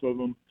ideas off of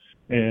them,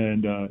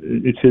 and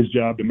it's his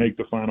job to make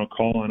the final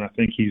call. And I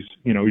think he's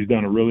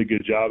done a really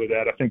good job of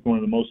that. I think one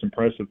of the most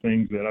impressive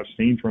things that I've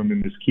seen from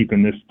him is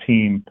keeping this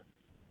team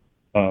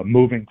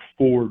moving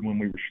forward when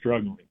we were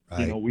struggling.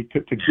 Right. We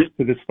to get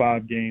to this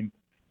 5-game,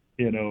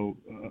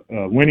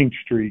 winning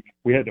streak,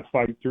 we had to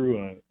fight through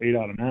a 8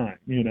 out of 9,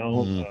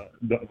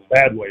 the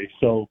bad way.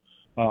 So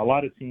a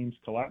lot of teams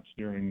collapsed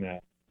during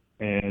that,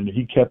 and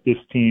he kept this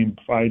team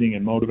fighting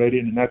and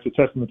motivated, and that's a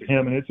testament to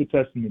him, and it's a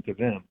testament to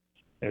them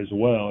as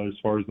well as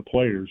far as the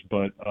players.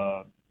 But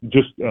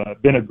just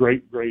been a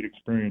great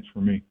experience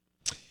for me.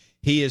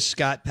 He is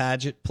Scott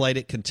Padgett, played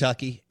at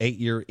Kentucky,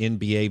 8-year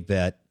NBA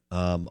vet.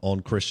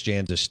 On Chris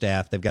Jans'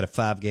 staff. They've got a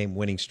 5-game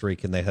winning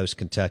streak, and they host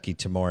Kentucky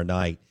tomorrow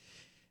night.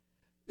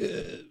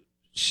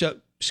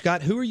 So,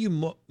 Scott, who are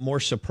you more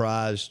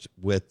surprised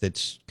with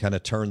that's kind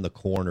of turned the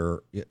corner?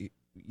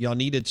 Y'all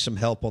needed some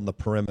help on the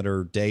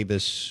perimeter,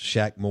 Davis,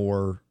 Shaq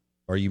Moore.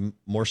 Are you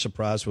more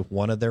surprised with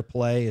one of their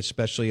play,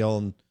 especially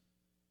on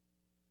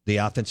the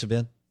offensive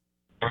end?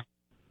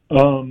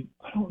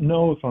 I don't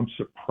know if I'm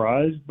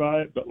surprised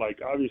by it, but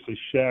obviously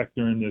Shaq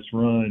during this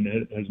run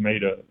has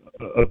made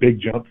a big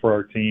jump for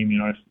our team.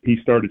 He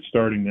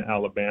starting the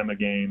Alabama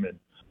game, and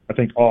I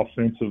think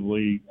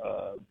offensively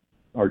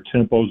our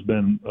tempo's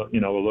been a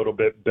little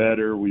bit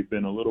better. We've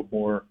been a little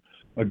more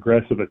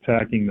aggressive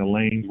attacking the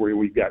lanes where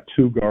we've got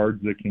 2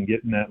 guards that can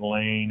get in that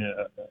lane,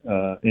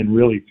 and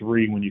really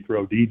 3 when you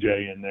throw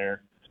DJ in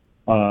there.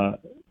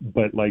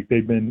 But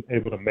they've been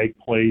able to make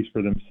plays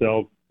for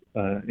themselves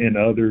and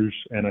others,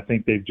 and I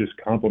think they've just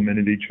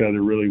complemented each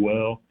other really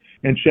well.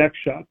 And Shaq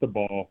shot the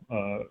ball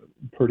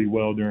pretty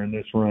well during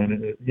this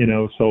run,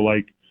 so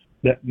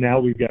that now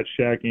we've got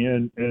Shaq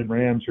and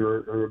Rams who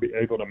are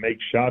able to make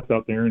shots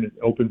out there, and it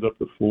opens up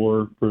the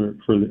floor for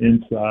the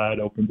inside,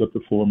 opens up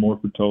the floor more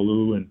for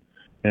Tolu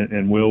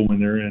and Will when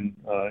they're in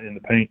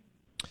the paint.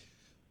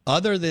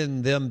 Other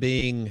than them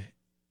being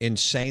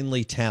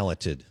insanely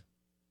talented,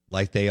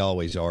 like they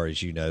always are,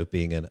 as you know,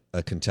 being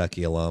a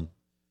Kentucky alum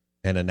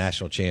and a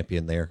national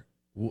champion there,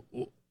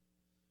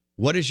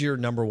 what is your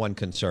number one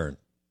concern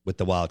with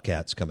the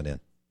Wildcats coming in?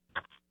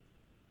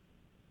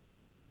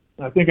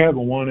 I think I have a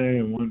 1A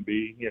and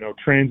 1B,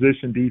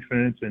 transition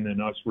defense and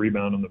then us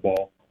rebounding the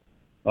ball.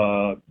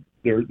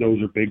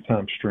 Those are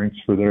big-time strengths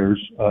for theirs.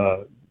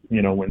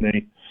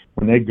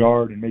 When they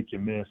guard and make you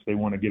miss, they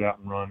want to get out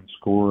and run and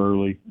score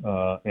early,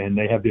 and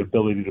they have the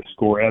ability to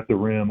score at the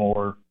rim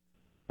or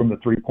from the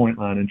three-point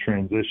line in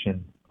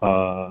transition.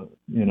 So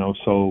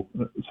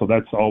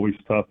that's always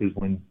tough is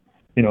when,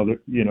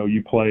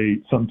 you play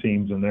some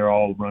teams and they're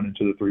all running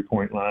to the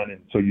three-point line,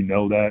 and so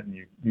that, and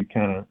you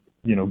kind of,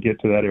 get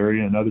to that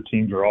area, and other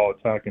teams are all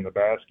attacking the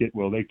basket.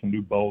 Well, they can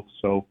do both.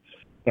 So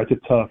that's a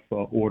tough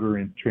order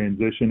in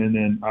transition. And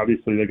then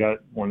obviously they got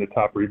one of the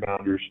top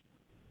rebounders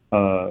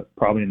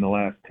probably in the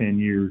last 10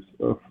 years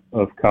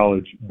of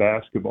college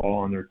basketball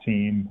on their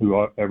team,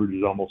 who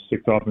averages almost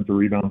 6 offensive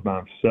rebounds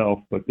by himself.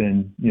 But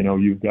then,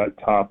 you've got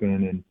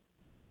Toppin and,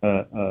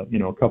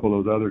 a couple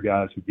of those other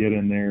guys who get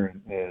in there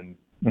and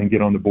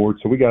get on the board.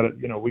 So we got to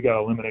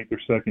eliminate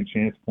their second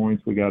chance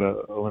points. We got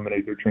to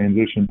eliminate their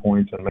transition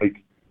points and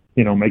make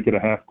it a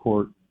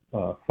half-court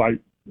fight.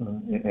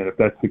 And if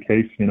that's the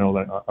case, I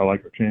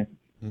like our chances.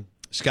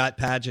 Scott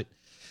Padgett,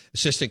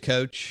 assistant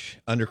coach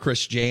under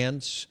Chris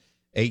Jans,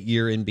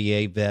 8-year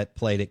NBA vet,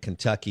 played at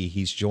Kentucky.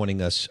 He's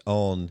joining us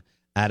on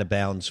Out of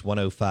Bounds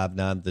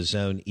 105.9 The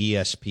Zone,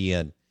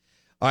 ESPN.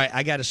 All right,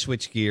 I got to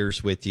switch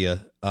gears with you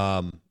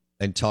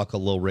and talk a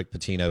little Rick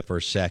Pitino for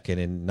a second.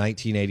 In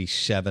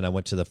 1987, I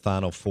went to the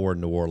Final Four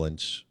in New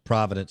Orleans.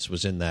 Providence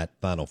was in that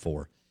Final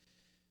Four.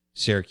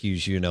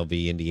 Syracuse,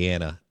 UNLV,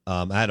 Indiana.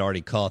 I had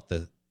already caught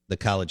the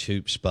college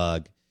hoops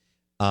bug,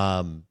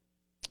 and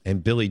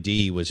Billy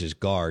D was his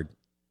guard,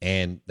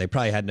 and they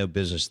probably had no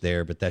business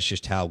there, but that's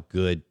just how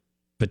good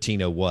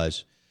Pitino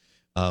was.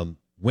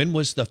 When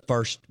was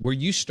were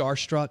you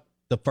starstruck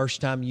the first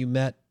time you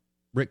met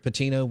Rick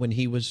Pitino when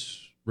he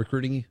was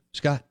recruiting you,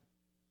 Scott?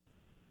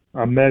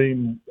 I met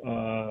him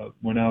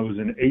when I was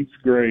in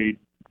 8th grade.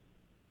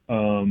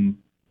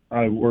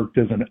 I worked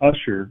as an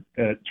usher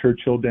at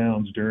Churchill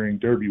Downs during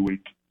Derby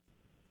Week.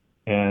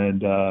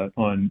 And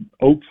on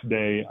Oaks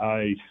Day,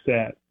 I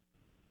sat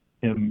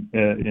him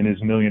in his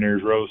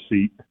Millionaire's Row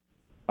seat.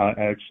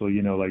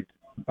 Actually,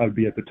 I'd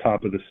be at the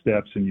top of the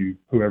steps, and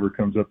whoever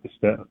comes up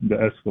the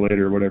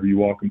escalator or whatever, you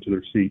walk them to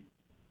their seat.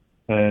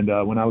 And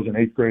when I was in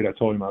 8th grade, I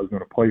told him I was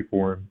going to play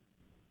for him.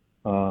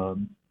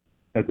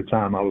 At the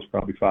time, I was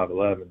probably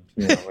 5'11",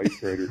 8th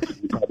grader.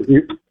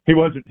 He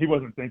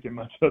wasn't thinking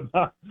much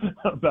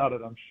about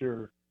it, I'm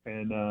sure.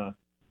 And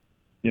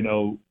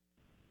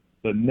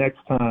the next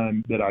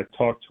time that I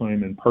talked to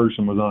him in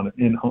person was on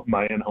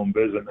my in-home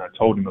visit, and I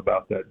told him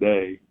about that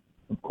day.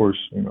 Of course,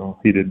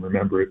 he didn't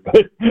remember it,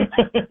 but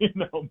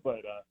when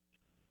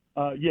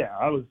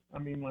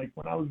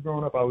I was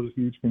growing up, I was a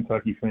huge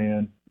Kentucky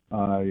fan.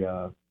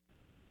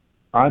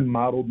 I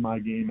modeled my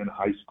game in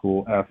high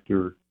school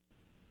after.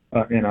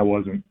 And I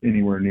wasn't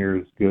anywhere near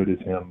as good as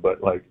him, but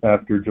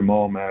after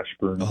Jamal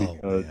Mashburn,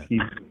 because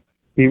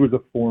he was a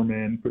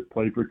 4-man,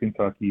 played for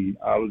Kentucky.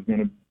 I was going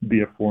to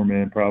be a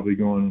 4-man probably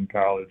going in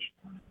college,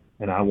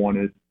 and I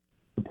wanted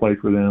to play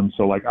for them.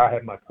 So I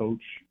had my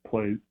coach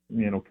play,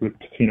 with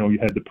Pitino, you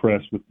had the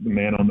press with the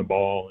man on the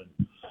ball,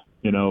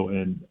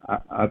 and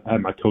I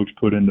had my coach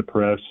put in the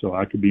press so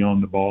I could be on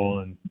the ball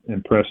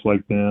and press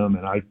like them.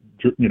 And I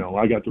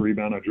got the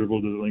rebound. I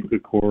dribbled to the length of the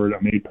court. I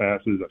made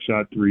passes. I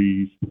shot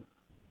threes.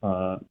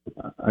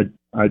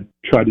 I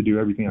tried to do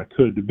everything I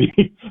could to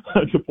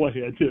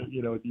play at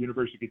the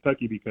University of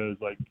Kentucky, because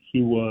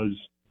he was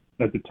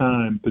at the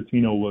time,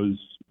 Pitino was,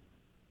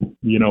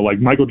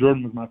 Michael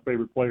Jordan was my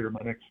favorite player.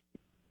 My next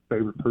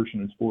favorite person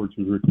in sports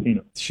was Rick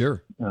Pitino.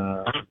 Sure.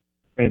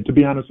 And to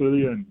be honest with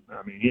you, and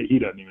I mean he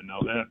doesn't even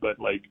know that, but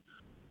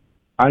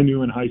I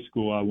knew in high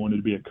school I wanted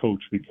to be a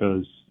coach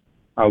because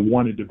I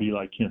wanted to be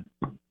like him.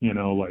 I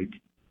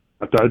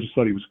just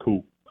thought he was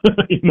cool.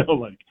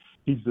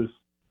 He's this.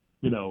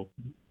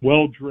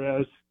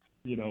 Well-dressed,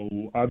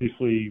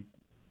 obviously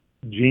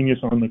genius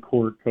on the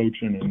court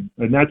coaching.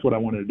 And that's what I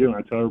wanted to do. And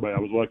I tell everybody I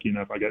was lucky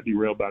enough. I got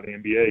derailed by the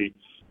NBA,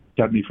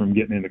 kept me from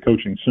getting into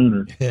coaching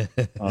sooner. I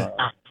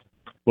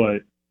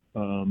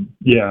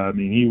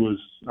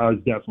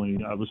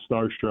was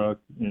starstruck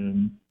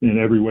in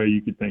every way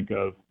you could think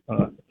of.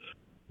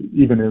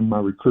 Even in my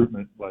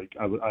recruitment,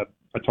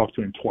 I talked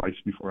to him twice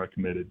before I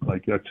committed.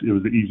 It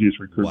was the easiest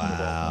recruitment.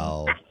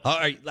 Wow. All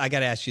right, I got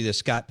to ask you this.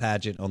 Scott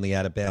Padgett on the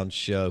Out of Bounds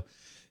show,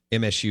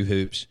 MSU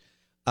Hoops,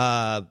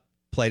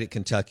 played at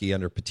Kentucky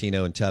under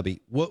Pitino and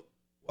Tubby. What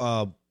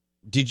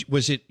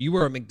you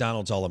were a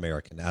McDonald's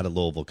All-American out of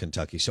Louisville,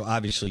 Kentucky, so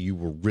obviously you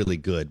were really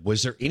good.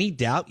 Was there any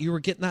doubt you were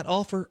getting that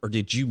offer, or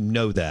did you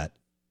know that?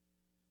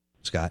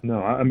 Scott?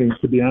 No, I mean,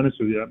 to be honest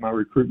with you, my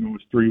recruitment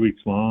was 3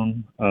 weeks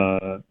long.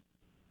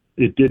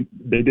 They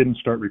didn't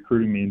start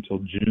recruiting me until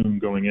June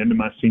going into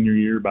my senior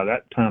year. By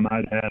that time,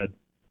 I'd had,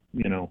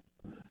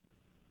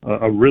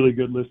 a really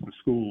good list of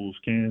schools: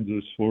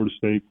 Kansas, Florida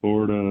State,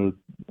 Florida,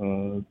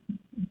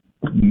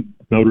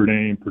 Notre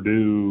Dame,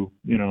 Purdue.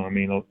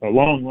 A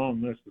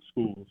long list of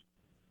schools.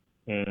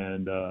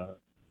 And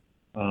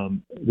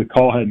the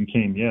call hadn't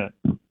came yet,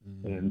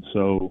 and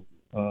so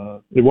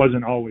it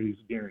wasn't always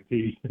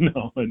guaranteed.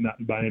 No,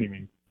 not by any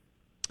means.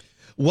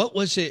 What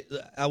was it?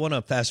 I want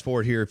to fast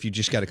forward here. If you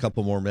just got a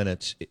couple more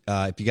minutes,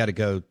 if you got to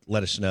go,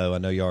 let us know. I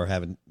know you are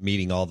having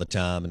meeting all the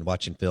time and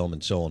watching film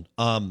and so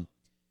on.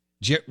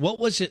 What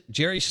was it?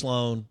 Jerry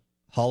Sloan,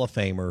 Hall of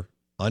Famer,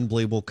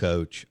 unbelievable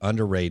coach,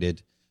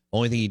 underrated.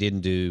 Only thing he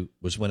didn't do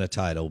was win a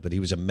title, but he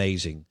was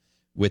amazing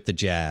with the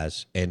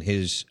Jazz, and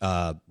his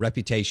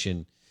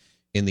reputation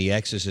in the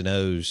X's and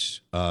O's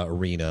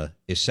arena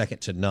is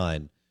second to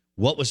none.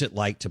 What was it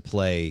like to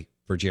play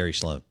for Jerry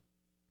Sloan?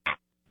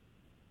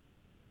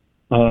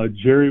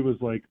 Jerry was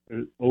like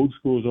old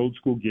school as old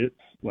school gets,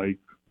 like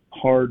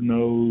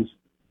hard-nosed,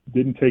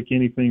 didn't take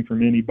anything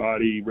from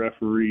anybody,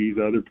 referees,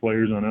 other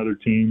players on other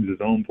teams, his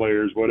own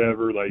players,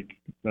 whatever. If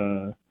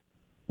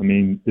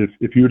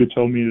you would have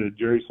told me that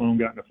Jerry Sloan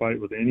got in a fight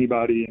with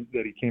anybody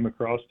that he came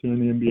across to in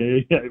the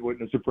NBA, it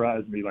wouldn't have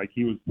surprised me. Like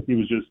he was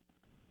just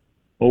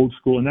old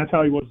school, and that's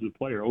how he was as a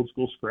player, old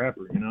school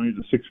scrapper. He's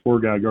a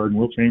 6'4" guy guarding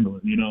Wilt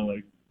Chamberlain.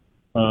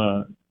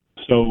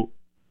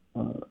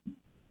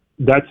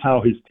 That's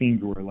how his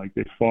teams were. Like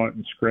they fought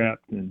and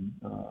scrapped, and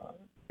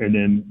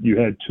then you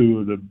had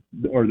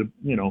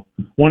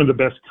one of the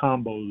best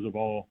combos of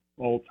all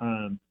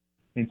time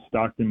in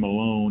Stockton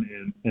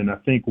Malone, and I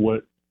think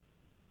what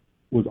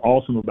was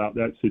awesome about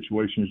that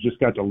situation is just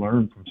got to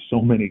learn from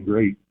so many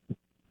great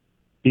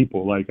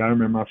people. Like I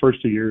remember my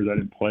first 2 years, I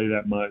didn't play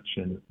that much,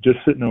 and just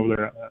sitting over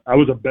there, I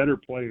was a better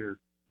player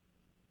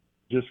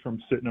just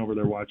from sitting over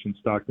there watching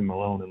Stockton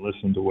Malone and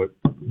listening to what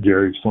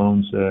Jerry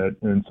Sloan said.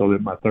 And so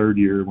that my third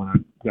year, when I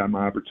got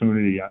my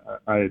opportunity,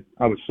 I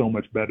was so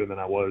much better than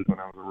I was when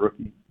I was a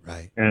rookie.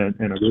 Right. And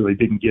I really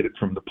didn't get it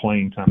from the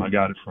playing time. I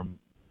got it from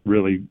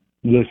really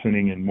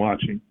listening and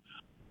watching.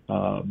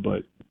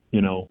 But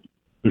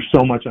there's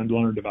so much I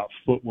learned about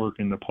footwork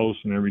in the post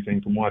and everything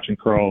from watching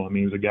Carl.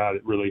 He was a guy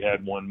that really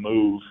had one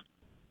move,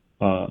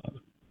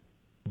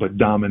 but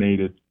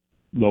dominated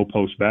low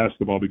post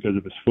basketball because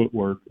of his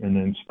footwork. And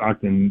then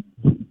Stockton,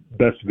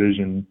 best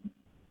vision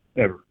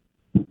ever.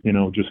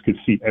 Just could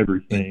see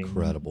everything.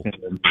 Incredible.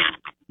 And,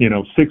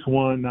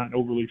 6'1", not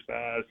overly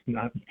fast,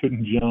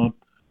 couldn't jump,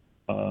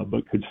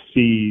 but could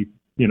see,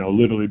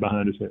 literally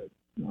behind his head.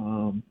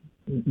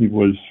 It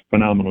was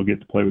phenomenal to get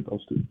to play with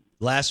those two.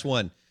 Last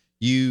one.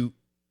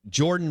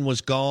 Jordan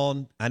was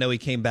gone. I know he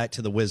came back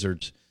to the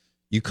Wizards.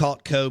 You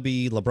caught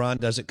Kobe.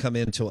 LeBron doesn't come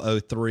in until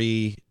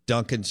 2003.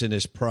 Duncan's in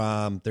his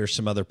prime. There's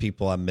some other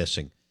people I'm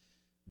missing.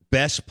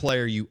 Best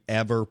player you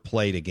ever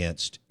played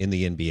against in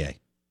the NBA?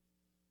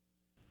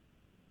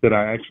 That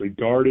I actually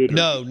guarded?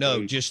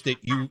 No, just that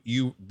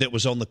you that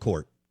was on the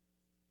court.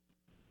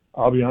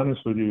 I'll be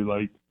honest with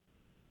you,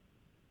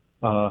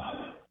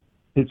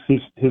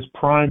 his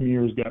prime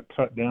years got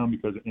cut down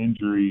because of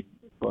injury,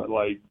 but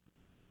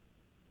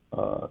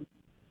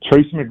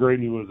Tracy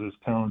McGrady was as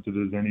talented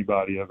as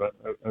anybody I've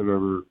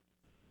ever,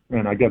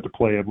 and I got to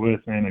play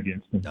with and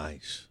against him.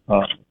 Nice.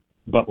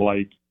 But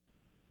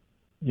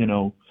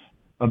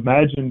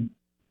imagine,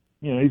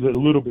 he's a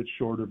little bit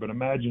shorter, but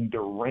imagine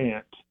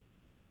Durant,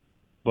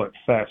 but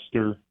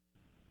faster,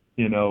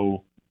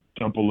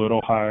 jump a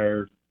little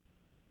higher,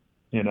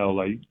 he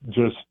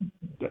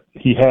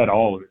had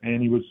all of it.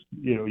 And he was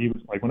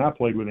like, when I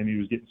played with him, he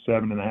was getting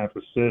 7.5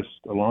 assists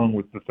along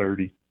with the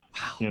 30.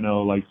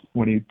 Wow.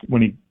 When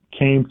he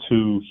came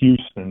to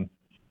Houston,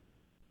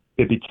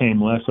 it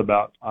became less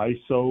about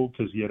ISO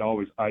because he had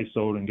always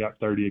ISO'd and got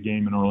 30 a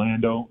game in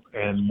Orlando,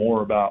 and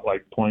more about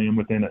playing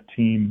within a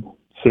team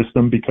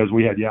system because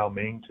we had Yao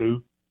Ming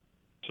too.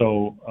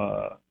 So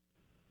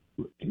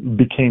it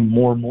became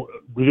more and more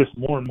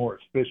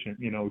efficient.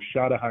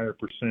 Shot a higher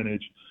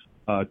percentage,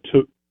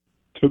 took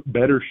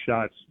better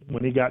shots.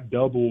 When he got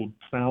doubled,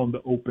 found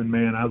the open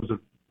man. I was a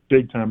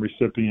big time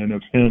recipient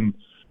of him.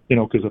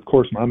 Because of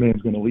course my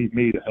man's going to leave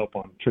me to help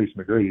on Tracy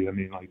McGrady.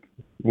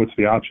 What's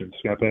the option?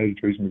 Scott Padgett,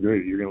 Tracy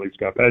McGrady. You're going to leave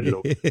Scott Padgett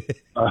over.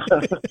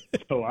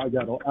 So I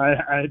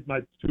had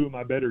two of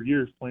my better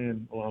years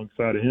playing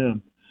alongside of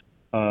him,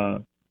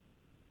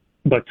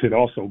 but could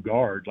also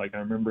guard. I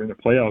remember in the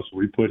playoffs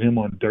we put him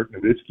on Dirk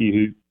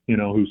Nowitzki,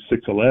 who's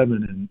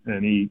 6'11",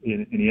 and he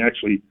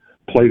actually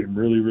played him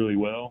really, really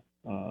well.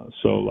 I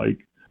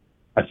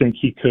think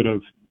he could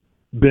have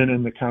been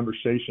in the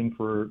conversation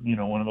for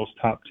one of those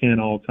top 10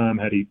 all time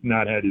had he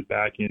not had his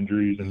back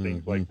injuries and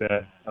things like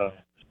that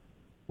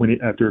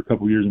after a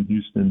couple years in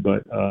Houston.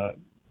 But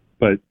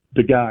the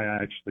guy I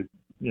actually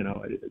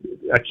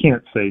I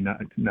can't say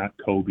not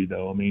Kobe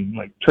though.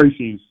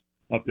 Tracy's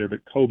up there, but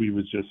Kobe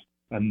was just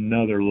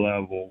another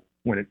level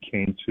when it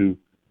came to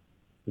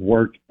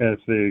work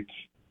ethic,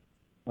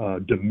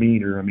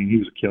 demeanor. I mean, he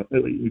was a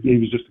killer. He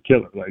was just a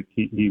killer. Like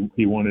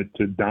he wanted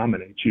to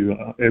dominate you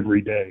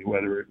every day,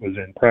 whether it was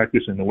in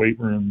practice, in the weight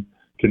room,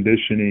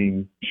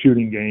 conditioning,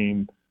 shooting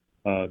game.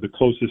 The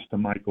closest to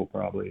Michael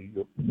probably,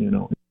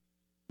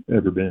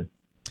 ever been.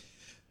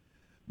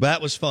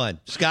 That was fun.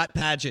 Scott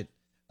Padgett,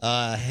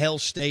 Hell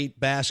State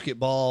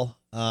basketball,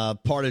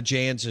 part of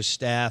Jans'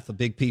 staff, a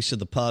big piece of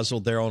the puzzle.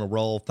 They're on a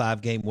roll,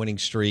 5-game winning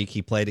streak.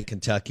 He played at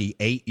Kentucky,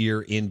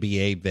 8-year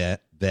NBA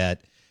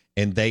vet,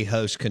 and they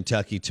host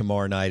Kentucky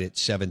tomorrow night at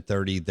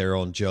 7:30. They're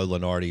on Joe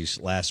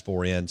Lunardi's Last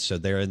Four In, so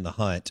they're in the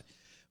hunt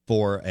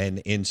for an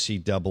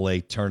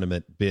NCAA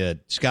tournament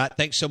bid. Scott,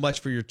 thanks so much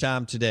for your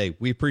time today.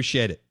 We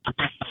appreciate it.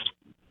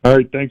 All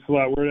right, thanks a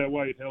lot. We're that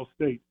way at Hell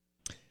State.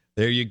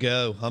 There you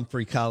go.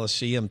 Humphrey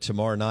Coliseum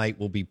tomorrow night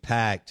will be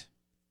packed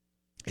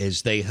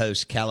as they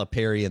host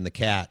Calipari and the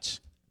Cats.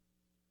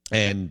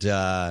 And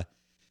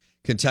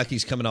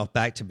Kentucky's coming off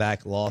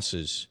back-to-back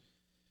losses.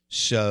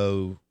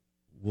 So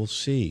we'll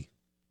see.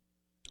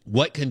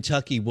 What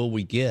Kentucky will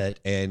we get,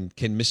 and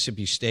can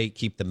Mississippi State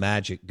keep the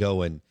magic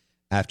going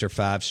after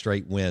 5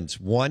 straight wins?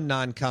 1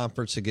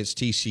 non-conference against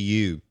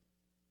TCU,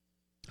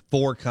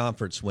 4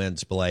 conference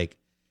wins, Blake.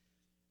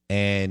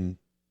 And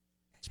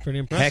it's pretty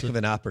impressive. Heck of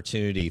an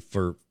opportunity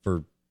for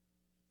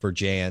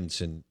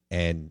Jans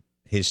and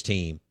his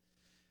team.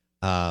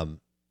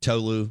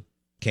 Tolu,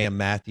 Cam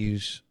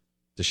Matthews,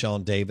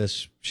 Deshaun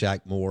Davis,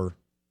 Shaq Moore,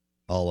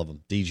 all of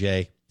them.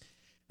 DJ.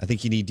 I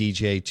think you need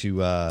DJ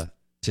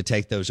to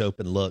take those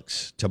open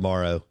looks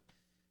tomorrow.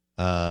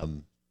 Thought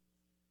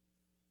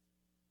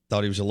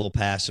he was a little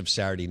passive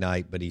Saturday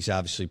night, but he's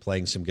obviously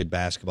playing some good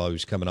basketball. He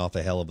was coming off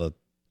a hell of a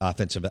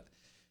offensive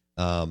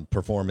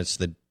performance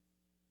the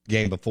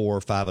game before,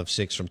 5 of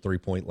 6 from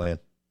 3-point land.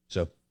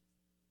 So,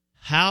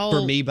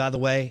 for me, by the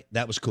way,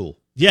 that was cool.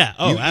 Yeah.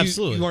 Oh,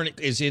 absolutely. You weren't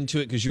as into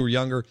it because you were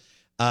younger.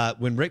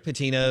 When Rick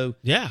Pitino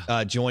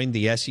joined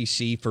the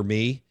SEC for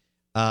me,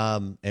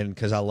 and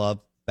because I love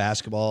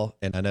basketball,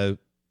 and I know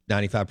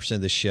 95%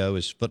 of this show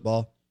is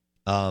football,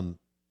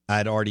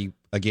 I'd already,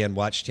 again,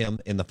 watched him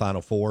in the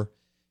Final Four.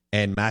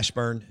 And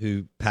Mashburn,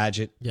 who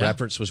Padgett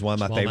referenced, was one of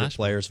my favorite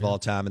players of all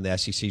time in the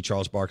SEC.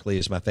 Charles Barkley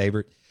is my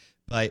favorite.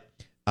 But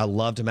I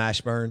loved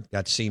Mashburn.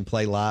 Got to see him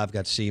play live.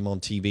 Got to see him on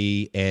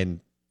TV. And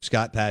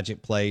Scott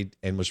Padgett played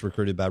and was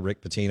recruited by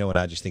Rick Pitino, and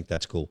I just think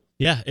that's cool.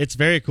 Yeah, it's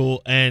very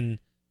cool. And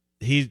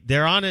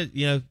they're on it.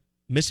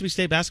 Mississippi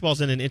State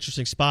basketball's in an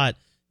interesting spot.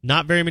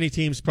 Not very many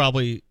teams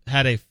probably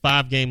had a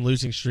 5-game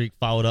losing streak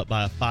followed up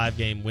by a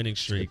 5-game winning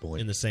streak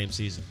in the same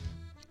season.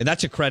 And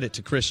that's a credit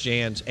to Chris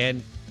Jans,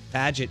 and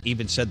Padgett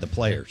even said the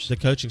players. The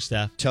coaching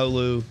staff.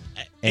 Tolu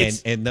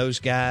and those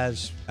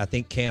guys. I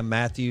think Cam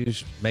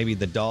Matthews, maybe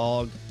the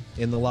dog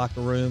in the locker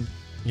room.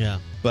 Yeah.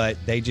 But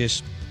they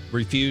just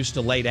refused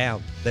to lay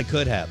down. They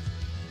could have,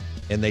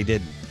 and they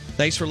didn't.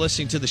 Thanks for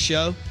listening to the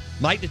show.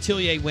 Mike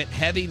Detillier went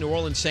heavy New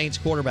Orleans Saints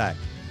quarterback.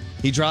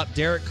 He dropped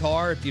Derek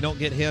Carr. If you don't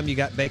get him, you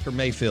got Baker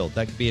Mayfield.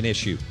 That could be an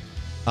issue.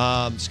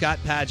 Scott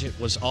Padgett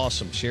was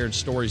awesome. Shared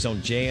stories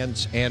on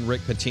Jans and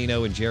Rick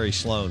Pitino and Jerry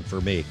Sloan for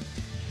me.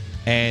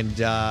 And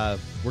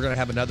we're going to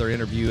have another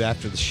interview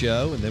after the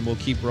show, and then we'll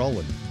keep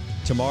rolling.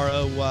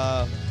 Tomorrow,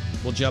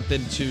 we'll jump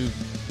into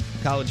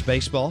college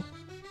baseball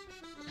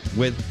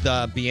with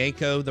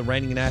Bianco, the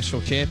reigning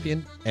national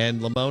champion,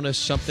 and Lamona's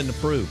something to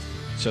prove.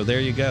 So there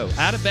you go.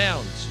 Out of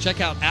Bounds. Check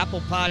out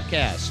Apple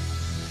Podcasts.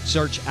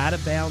 Search Out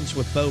of Bounds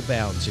with Bo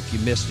Bounds if you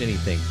missed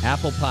anything.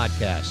 Apple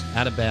Podcast,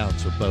 Out of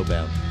Bounds with Bo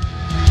Bounds.